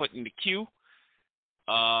be put in the queue.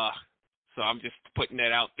 So I'm just putting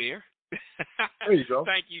that out there. There you go.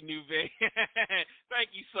 Thank you, Nuve. Thank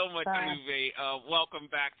you so much, Nuve. Welcome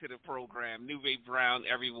back to the program. Nuve Brown,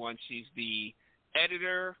 everyone. She's the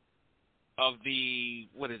editor of the,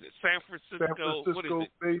 what is it, San Francisco what is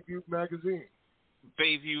it? Bayview Magazine.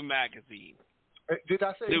 Bayview Magazine. Did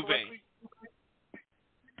I say it Nuve. correctly?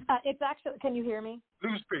 It's actually, can you hear me?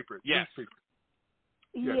 Newspaper. Yes. Newspaper.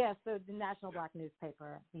 Yes, so the National Black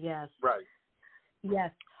Newspaper. Yes. Right.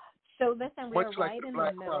 Yes. So listen, we're Much like right the in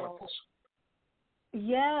Black the middle. Chronicles.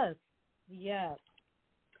 Yes. Yes.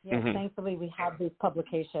 Yes. Mm-hmm. Thankfully, we have these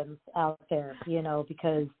publications out there, you know,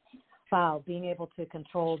 because, wow, being able to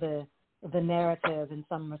control the narrative in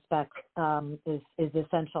some respects is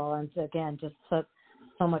essential. And again, just so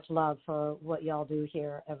much love for what y'all do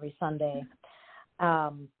here every Sunday.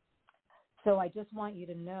 So I just want you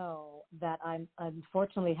to know that I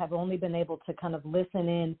unfortunately have only been able to kind of listen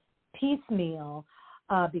in piecemeal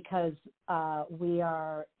because we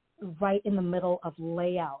are right in the middle of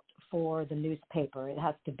layout for the newspaper. It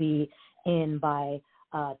has to be in by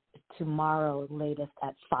tomorrow, latest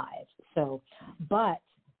at 5. So, but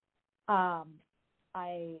I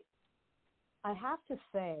have to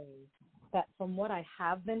say that from what I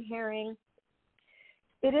have been hearing,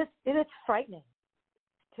 it is frightening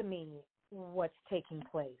to me what's taking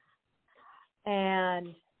place.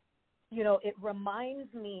 And, you know, it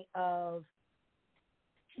reminds me of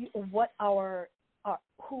what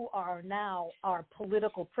who are now our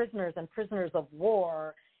political prisoners and prisoners of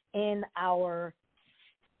war in our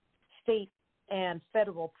state and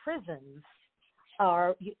federal prisons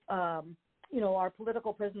are, our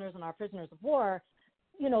political prisoners and our prisoners of war,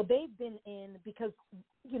 you know, they've been in because,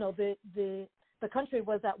 you know, the country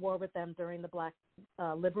was at war with them during the Black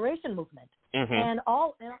Liberation Movement, and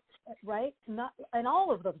all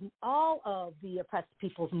of the oppressed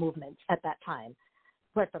people's movements at that time,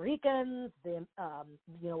 Puerto Ricans, the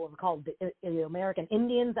what we called the American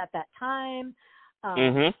Indians at that time,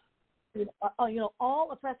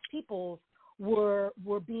 all oppressed peoples were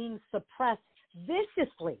being suppressed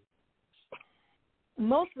viciously,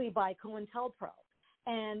 mostly by COINTELPRO,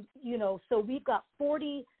 and so we've got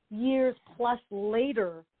 40 years plus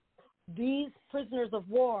later, these prisoners of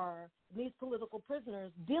war, these political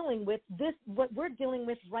prisoners, dealing with this, what we're dealing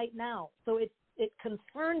with right now. So it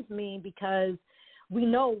concerns me because we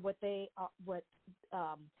know what we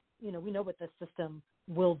know what the system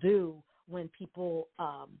will do when people.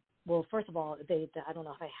 Well, first of all, I don't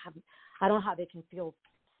know how they can feel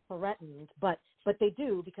threatened, but they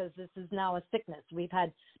do, because this is now a sickness. We've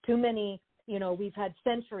had too many. We've had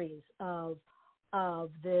centuries of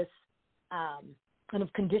this kind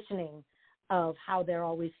of conditioning of how they're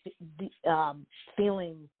always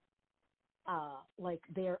feeling like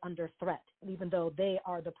they're under threat, even though they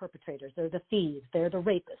are the perpetrators. They're the thieves. They're the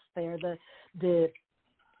rapists. They're the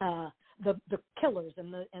killers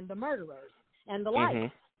and the murderers and the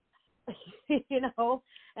like. You know,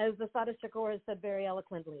 as the Sada Shakur has said very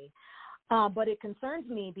eloquently. But it concerns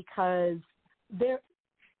me because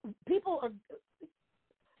people are,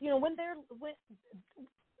 you know, when they're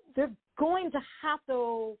going to have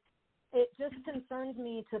to. It just concerns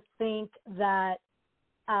me to think that,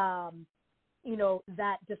 you know,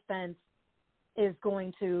 that defense is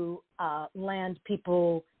going to land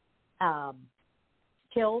people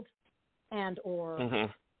killed and or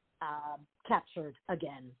captured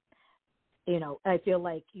again. You know, I feel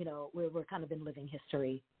like, you know, we're kind of in living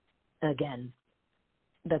history again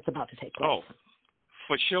that's about to take place. Oh,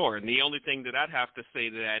 for sure. And the only thing that I'd have to say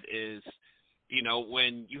to that is, you know,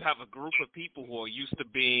 when you have a group of people who are used to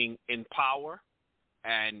being in power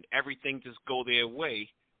and everything just go their way,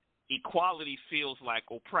 equality feels like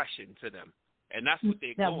oppression to them. And that's what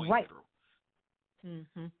they're going through.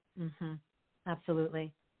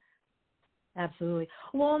 Absolutely. Absolutely.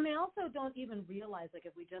 Well, and they also don't even realize, like,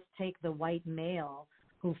 if we just take the white male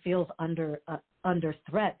who feels under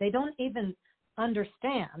threat, they don't even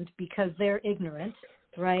understand, because they're ignorant,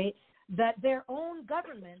 right, that their own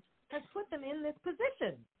government has put them in this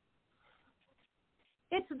position.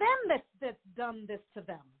 It's them that's done this to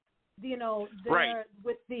them. You know, right.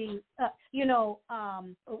 With the, you know,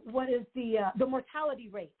 what is the mortality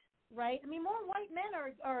rate, right? I mean, more white men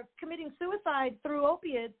are committing suicide through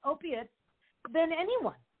opiates than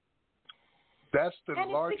anyone. That's the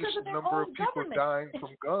largest number of people dying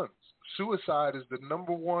from guns. Suicide is the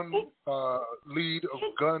number one lead of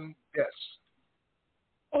gun deaths.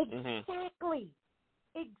 Exactly.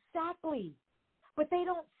 Exactly. But they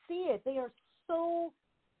don't see it. They are so,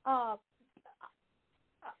 I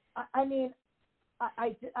mean,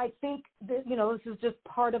 I think that, you know, this is just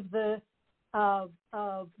part of the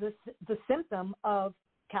symptom of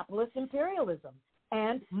capitalist imperialism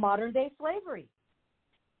and modern day slavery.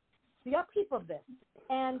 The upkeep of this.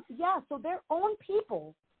 And yeah, so their own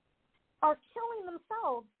people are killing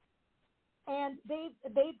themselves, and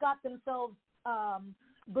they've got themselves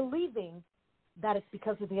believing that it's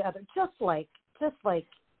because of the other, just like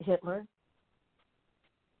Hitler.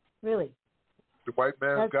 Really. The white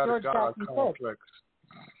man's got George a God Jackson complex.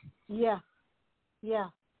 Said. Yeah.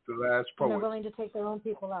 The last poet. And they're willing to take their own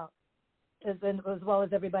people out, as well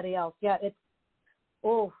as everybody else. Yeah, it's.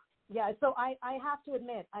 Oh, yeah. So I have to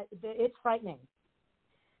admit, it's frightening.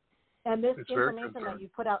 And this information that you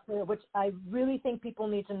put out there, which I really think people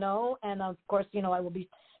need to know, and of course, you know, I will be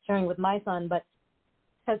sharing with my son, but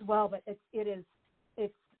as well. But it's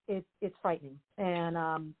frightening.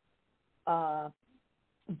 And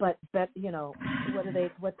but you know,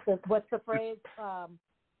 what's the phrase?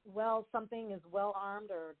 Well, something is well armed,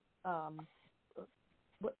 or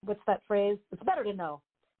what's that phrase? It's better to know.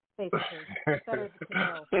 Basically, it's better to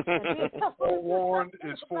know. Forewarned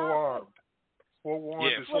is forearmed.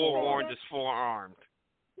 Forewarned is forearmed.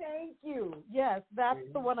 Thank you. Yes, that's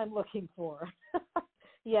the one I'm looking for.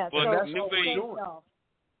 Yes. Well, so, Nube,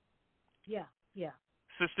 yeah.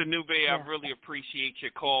 Sister Nube, I really appreciate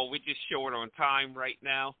your call. We're just short on time right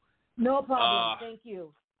now. No problem. Thank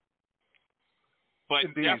you.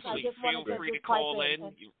 But definitely feel free to call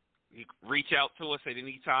in. You reach out to us at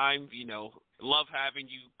any time. You know, love having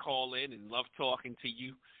you call in and love talking to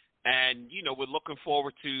you. And, you know, we're looking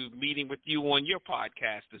forward to meeting with you on your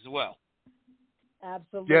podcast as well.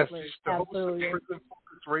 Absolutely. Yes, she's the host of Prison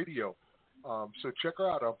Focus Radio. So check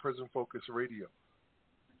her out on Prison Focus Radio.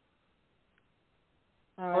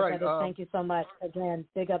 All right, brother, thank you so much. Again,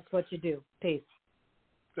 big ups what you do. Peace.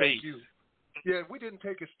 Thank you. Yeah, we didn't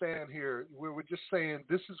take a stand here. We were just saying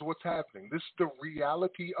this is what's happening. This is the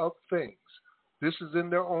reality of things. This is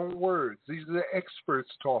in their own words. These are the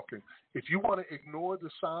experts talking. If you want to ignore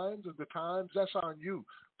the signs of the times, that's on you.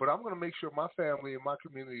 But I'm going to make sure my family and my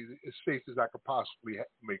community is as safe as I could possibly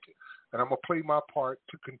make it. And I'm going to play my part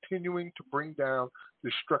to continuing to bring down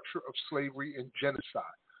the structure of slavery and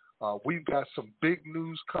genocide. We've got some big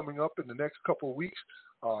news coming up in the next couple of weeks.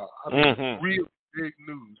 Real big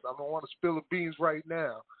news. I don't want to spill the beans right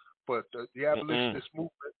now, but the abolitionist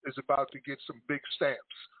movement is about to get some big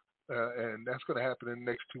stamps. And that's going to happen in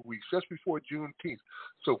the next 2 weeks, just before Juneteenth.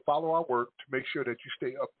 So follow our work to make sure that you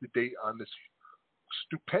stay up to date on this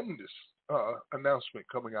stupendous announcement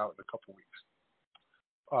coming out in a couple weeks.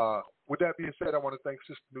 With that being said, I want to thank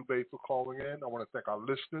Sister Nube for calling in. I want to thank our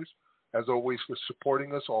listeners, as always, for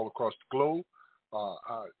supporting us all across the globe.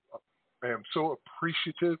 I am so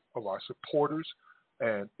appreciative of our supporters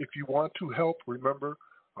And if you want to help, remember,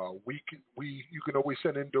 you can always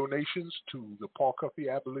send in donations to the Paul Cuffey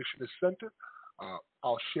Abolitionist Center.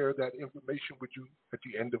 I'll share that information with you at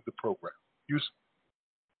the end of the program.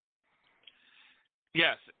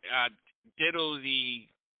 Yes, ditto the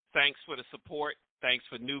thanks for the support. Thanks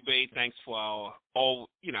for Nube. Thanks for all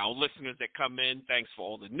listeners that come in. Thanks for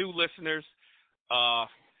all the new listeners.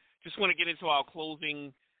 Just want to get into our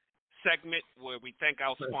closing segment where we thank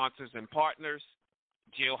our sponsors and partners: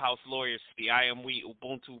 Jailhouse Lawyers, the I Am We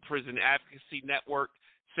Ubuntu Prison Advocacy Network,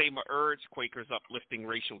 Sema Urge, Quakers Uplifting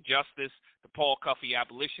Racial Justice, the Paul Cuffey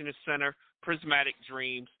Abolitionist Center, Prismatic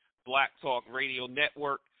Dreams, Black Talk Radio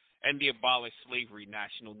Network, and the Abolish Slavery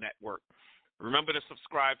National Network. Remember to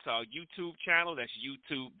subscribe to our YouTube channel. That's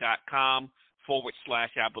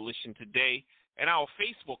youtube.com/Abolition Today, and our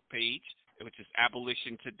Facebook page, which is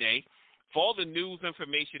Abolition Today, for all the news,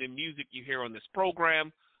 information, and music you hear on this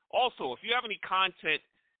program. Also, if you have any content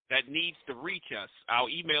that needs to reach us, our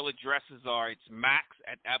email addresses are, it's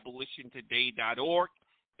max@abolitiontoday.org,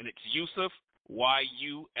 and it's Yusuf,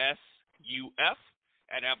 YUSUF,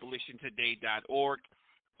 @abolitiontoday.org.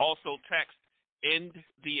 Also text "End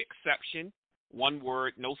the Exception," one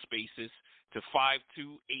word, no spaces, to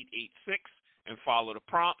 52886 and follow the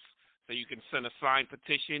prompts so you can send a signed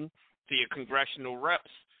petition to your congressional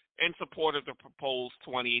reps in support of the proposed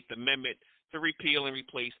 28th Amendment to repeal and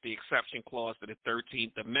replace the exception clause to the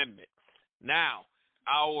 13th Amendment. Now,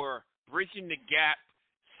 our Bridging the Gap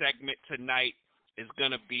segment tonight is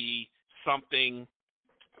going to be something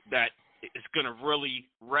that is going to really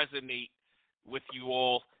resonate with you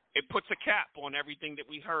all. It puts a cap on everything that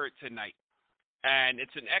we heard tonight. And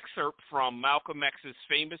it's an excerpt from Malcolm X's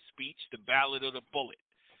famous speech, The Ballad of the Bullet.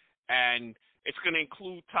 And it's going to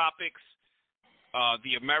include topics,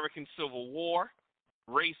 the American Civil War,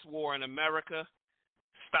 race war in America,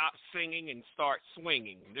 stop singing and start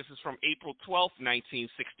swinging. This is from April 12th,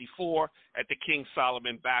 1964, at the King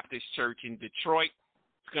Solomon Baptist Church in Detroit.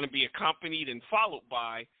 It's going to be accompanied and followed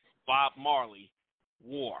by Bob Marley,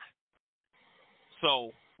 War.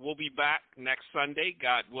 So we'll be back next Sunday,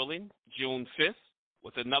 God willing, June 5th,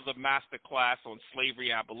 with another master class on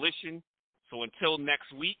slavery abolition. So until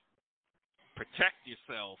next week, protect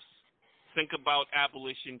yourselves. Think about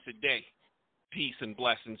abolition today. Peace and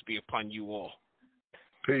blessings be upon you all.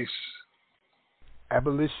 Peace.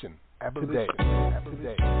 Abolition. Today.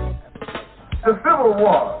 The Civil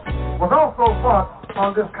War was also fought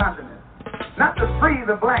on this continent, not to free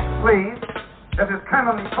the black slaves, as is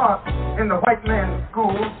commonly taught in the white man's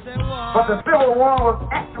schools, but the Civil War was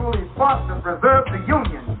actually fought to preserve the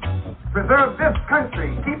Union, preserve this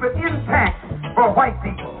country, keep it intact for white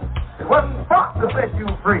people. It wasn't fought to set you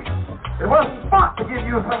free. It wasn't fought to give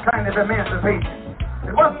you some kind of emancipation.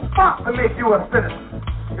 It wasn't fought to make you a citizen.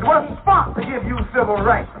 It wasn't fought to give you civil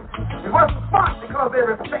rights. It wasn't fought because they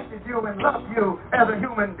respected you and loved you as a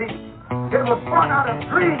human being. It was fought out of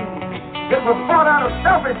greed. It was fought out of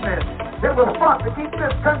selfishness. It was fought to keep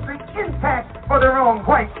this country intact for their own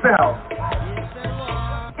white selves.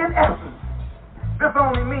 In essence, this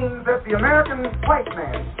only means that the American white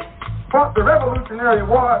man fought the Revolutionary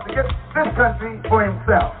War to get this country for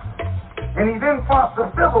himself. And he then fought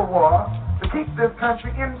the Civil War to keep this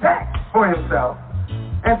country intact for himself.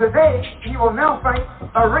 And today, he will now fight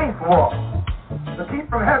a race war to keep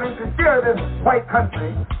from having to share this white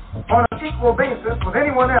country on an equal basis with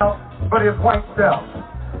anyone else but his white self,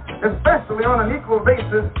 especially on an equal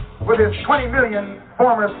basis with his 20 million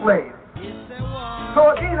former slaves.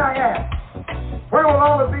 So again I ask, where will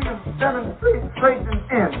all of these demonstrations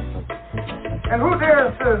end? And who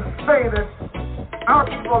dares to say that our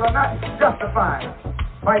people are not justified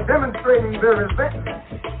by demonstrating their resentment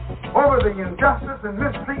over the injustice and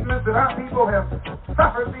mistreatment that our people have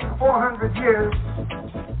suffered these 400 years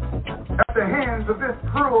at the hands of this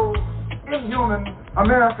cruel, inhuman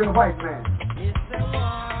American white man?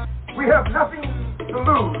 We have nothing to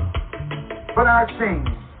lose but our shame.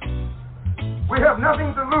 We have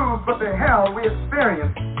nothing to lose but the hell we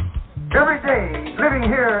experience every day living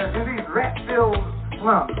here in these rat-filled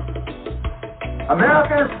slums.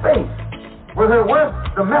 America is faced with her worst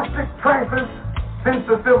domestic crisis since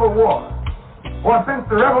the Civil War, or since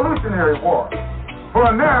the Revolutionary War. For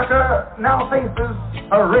America now faces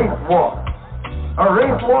a race war. A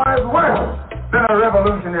race war is worse than a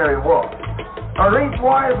Revolutionary War. A race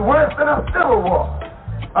war is worse than a Civil War.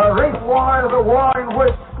 A race war is a war in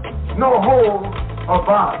which no holds are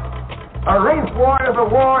barred. A race war is a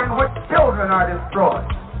war in which children are destroyed,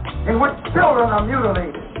 in which children are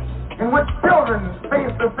mutilated, in which children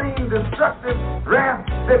face the same destructive wrath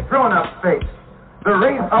that grown-ups face. A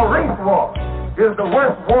race war is the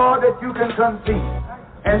worst war that you can conceive.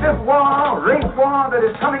 And this war, race war that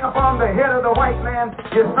is coming upon the head of the white man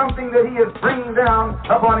is something that he is bringing down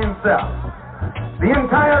upon himself. The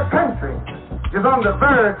entire country is on the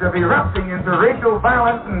verge of erupting into racial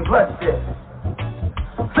violence and bloodshed.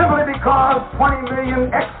 Simply because 20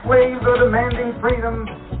 million ex-slaves are demanding freedom,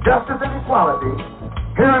 justice, and equality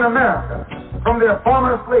here in America from their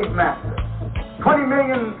former slave masters. 20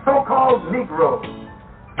 million so-called Negroes,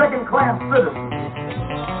 second-class citizens,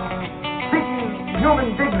 seeking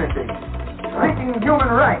human dignity, seeking human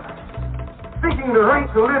rights, seeking the right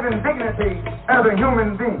to live in dignity as a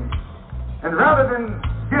human being. And rather than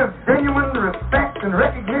give genuine respect and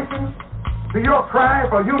recognition to your cry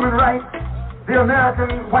for human rights, the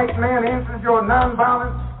American white man answers your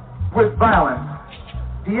nonviolence with violence.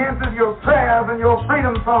 He answers your prayers and your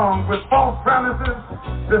freedom songs with false promises,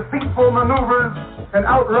 deceitful maneuvers, and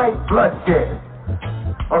outright bloodshed.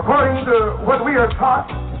 According to what we are taught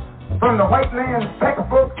from the white man's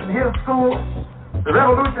textbooks in his school, the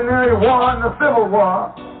Revolutionary War and the Civil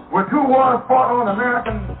War were two wars fought on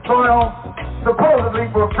American soil, supposedly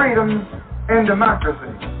for freedom and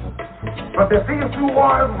democracy. But if these two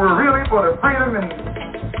wars were really for the freedom and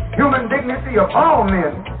human dignity of all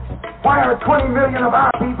men, why are 20 million of our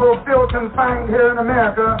people still confined here in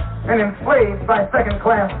America and enslaved by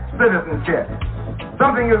second-class citizenship?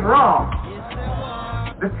 Something is wrong.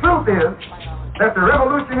 The truth is that the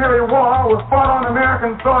Revolutionary War was fought on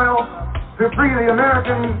American soil to free the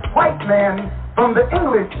American white man from the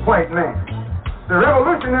English white man. The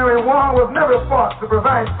Revolutionary War was never fought to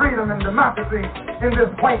provide freedom and democracy in this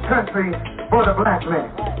white country for the black man.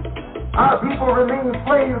 Our people remain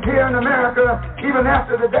slaves here in America even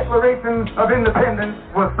after the Declaration of Independence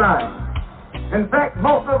was signed. In fact,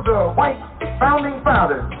 most of the white founding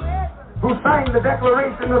fathers who signed the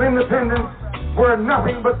Declaration of Independence were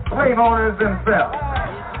nothing but slave owners themselves.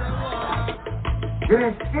 It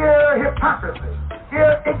is sheer hypocrisy,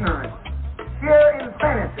 sheer ignorance, sheer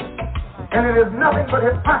insanity, and it is nothing but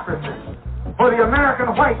hypocrisy for the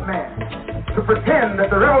American white man to pretend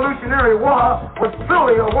that the Revolutionary War was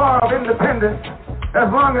truly a war of independence as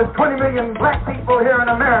long as 20 million black people here in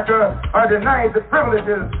America are denied the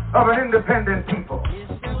privileges of an independent people.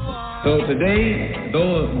 So today,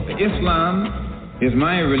 though Islam is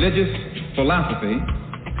my religious philosophy,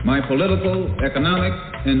 my political, economic,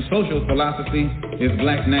 and social philosophy is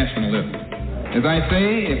black nationalism. As I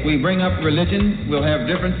say, if we bring up religion, we'll have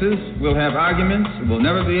differences, we'll have arguments, we'll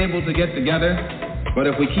never be able to get together. But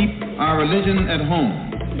if we keep our religion at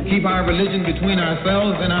home, keep our religion between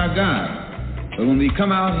ourselves and our God, but when we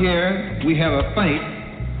come out here, we have a fight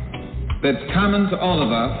that's common to all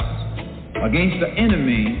of us against the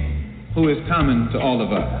enemy who is common to all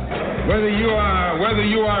of us. Whether you are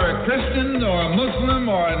a Christian or a Muslim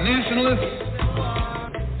or a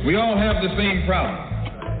nationalist, we all have the same problem.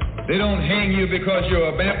 They don't hang you because you're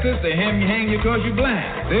a Baptist, they hang you because you're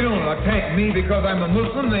black. They don't attack me because I'm a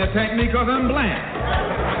Muslim, they attack me because I'm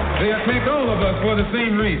black. They attack all of us for the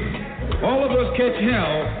same reason. All of us catch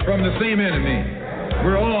hell from the same enemy.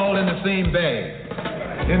 We're all in the same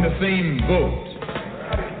bag, in the same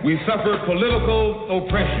boat. We suffer political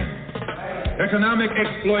oppression, economic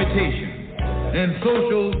exploitation, and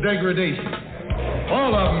social degradation.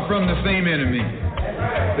 All of them from the same enemy.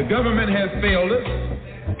 The government has failed us.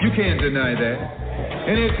 You can't deny that.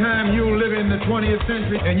 Anytime you live in the 20th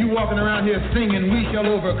century and you walking around here singing, "We shall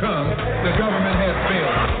overcome," the government has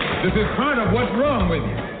failed. This is part of what's wrong with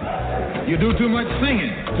you. You do too much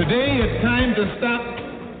singing. Today it's time to stop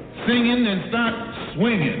singing and start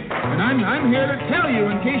swinging. And I'm here to tell you,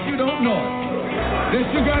 in case you don't know it,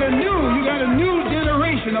 that you got a new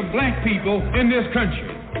generation of black people in this country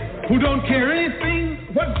who don't care anything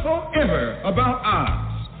whatsoever about ours.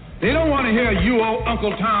 They don't want to hear you, old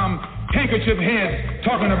Uncle Tom, handkerchief head,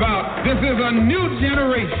 talking about this is a new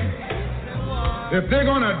generation. If they're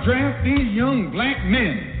going to draft these young black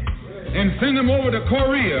men and send them over to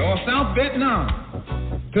Korea or South Vietnam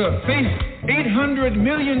to face 800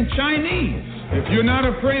 million Chinese, if you're not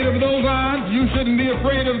afraid of those odds, you shouldn't be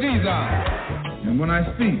afraid of these odds. And when I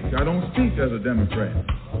speak, I don't speak as a Democrat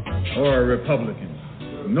or a Republican,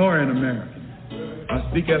 nor an American. I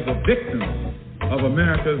speak as a victim of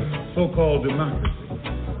America's so-called democracy.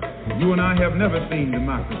 You and I have never seen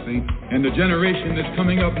democracy, and the generation that's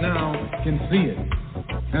coming up now can see it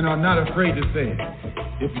and are not afraid to say it.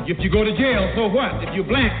 If you go to jail, so what? If you're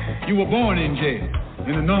black, you were born in jail,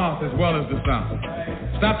 in the North as well as the South.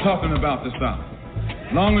 Stop talking about the South.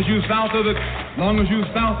 Long as you're south of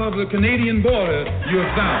the Canadian border, you're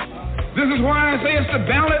South. This is why I say it's the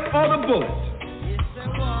ballot or the bullet.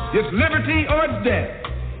 It's liberty or it's death.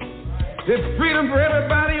 It's freedom for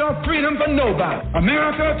everybody or freedom for nobody.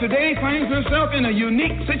 America today finds herself in a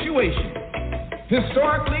unique situation.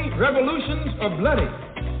 Historically, revolutions are bloody.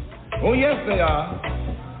 Oh, yes, they are.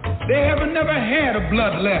 They have never had a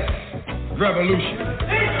bloodless revolution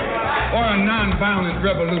or a nonviolent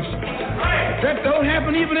revolution. That don't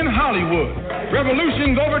happen even in Hollywood.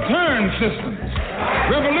 Revolutions overturn systems.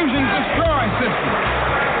 Revolutions destroy systems.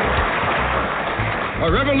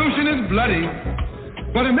 A revolution is bloody,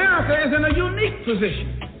 but America is in a unique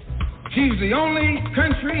position. She's the only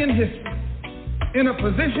country in history in a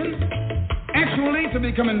position actually to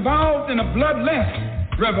become involved in a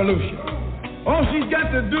bloodless revolution. All she's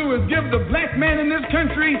got to do is give the black man in this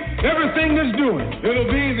country everything that's doing.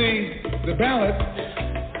 It'll be the ballot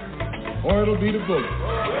or it'll be the bullet.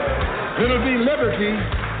 It'll be liberty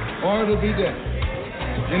or it'll be death.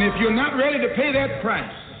 And if you're not ready to pay that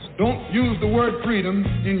price, don't use the word freedom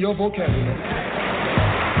in your vocabulary.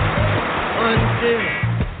 Until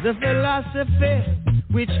the philosophy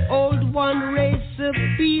which old one race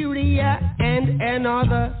superior and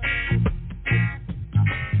another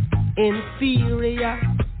inferior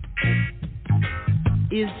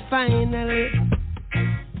is finally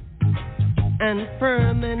and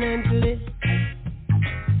permanently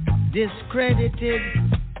discredited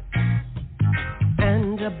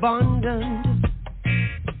and abandoned.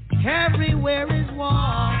 Everywhere is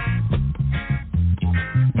war.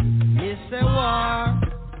 It's a war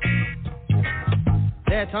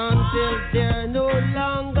that until they're no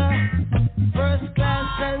longer first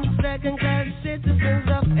class and second class citizens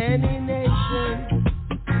of any nation,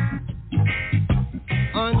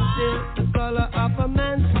 until the color of a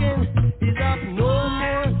man's skin is of no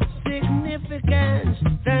more significance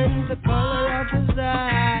than the color of his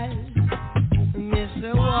eyes. It's a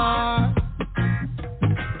war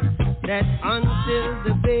that until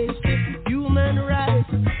the basic human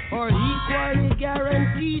rights are equally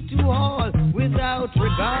guaranteed to all without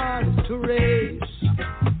regard to race.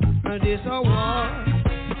 This a war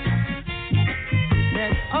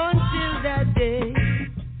that until that day,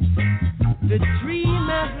 the dream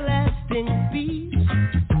of lasting peace,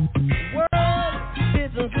 world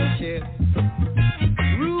citizenship,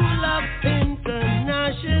 rule of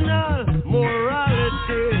international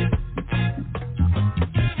morality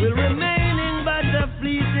will remaining but a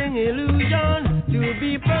fleeting illusion to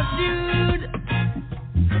be pursued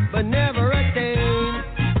but never attained.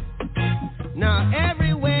 Now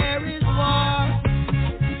everywhere is war,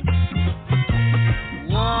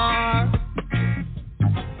 war,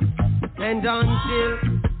 and until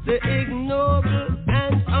the ignoble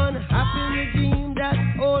and unhappy regime that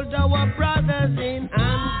holds our brothers in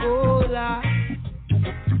Angola,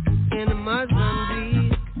 in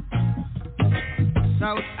Mozambique,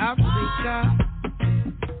 South Africa,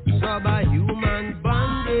 subhuman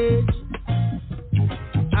bondage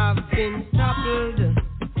have been toppled,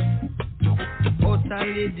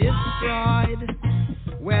 totally destroyed.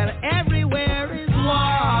 Well, everywhere is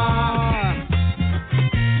war.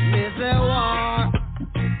 It's a war.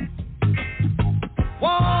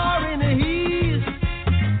 War in the east,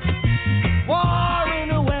 war in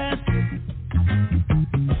the west,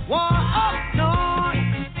 war up north,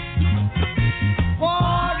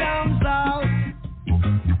 war down south,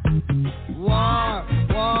 war,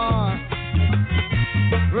 war,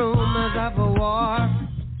 rumors of a war.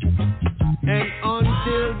 And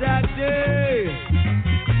until that day,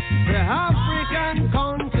 the African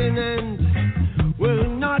continent will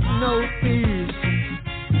not know peace.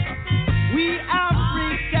 We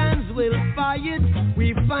Africans will fight,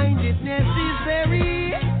 we find it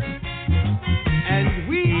necessary, and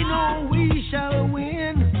we know we shall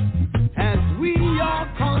win, as we are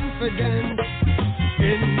confident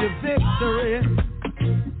in the victory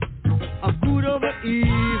of good over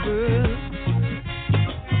evil.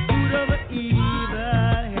 Good over evil,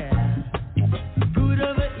 yeah. Good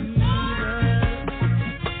over evil.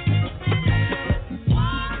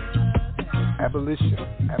 Abolition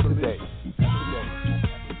today.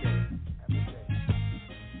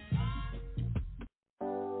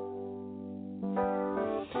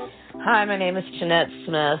 Hi, my name is Jeanette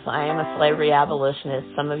Smith. I am a slavery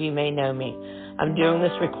abolitionist. Some of you may know me. I'm doing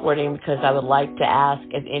this recording because I would like to ask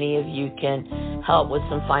if any of you can help with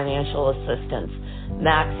some financial assistance.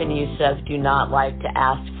 Max and Yusuf do not like to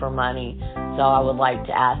ask for money, so I would like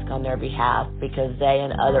to ask on their behalf because they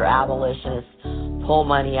and other abolitionists pull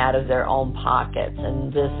money out of their own pockets,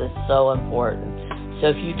 and this is so important. So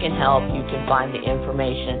if you can help, you can find the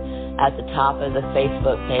information at the top of the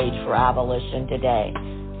Facebook page for Abolition Today.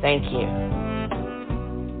 Thank you.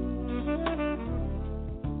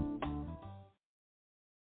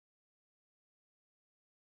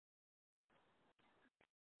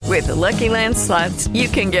 With the Lucky Land Slots, you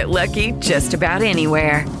can get lucky just about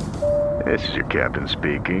anywhere. This is your captain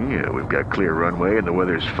speaking. We've got clear runway and the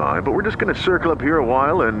weather's fine, but we're just going to circle up here a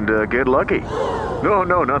while and get lucky.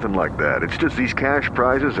 No, nothing like that. It's just these cash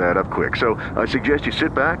prizes add up quick. So I suggest you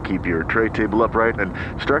sit back, keep your tray table upright, and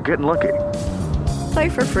start getting lucky. Play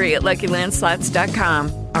for free at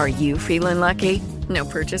LuckyLandSlots.com. Are you feeling lucky? No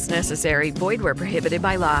purchase necessary. Void where prohibited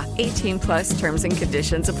by law. 18+ terms and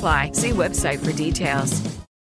conditions apply. See website for details.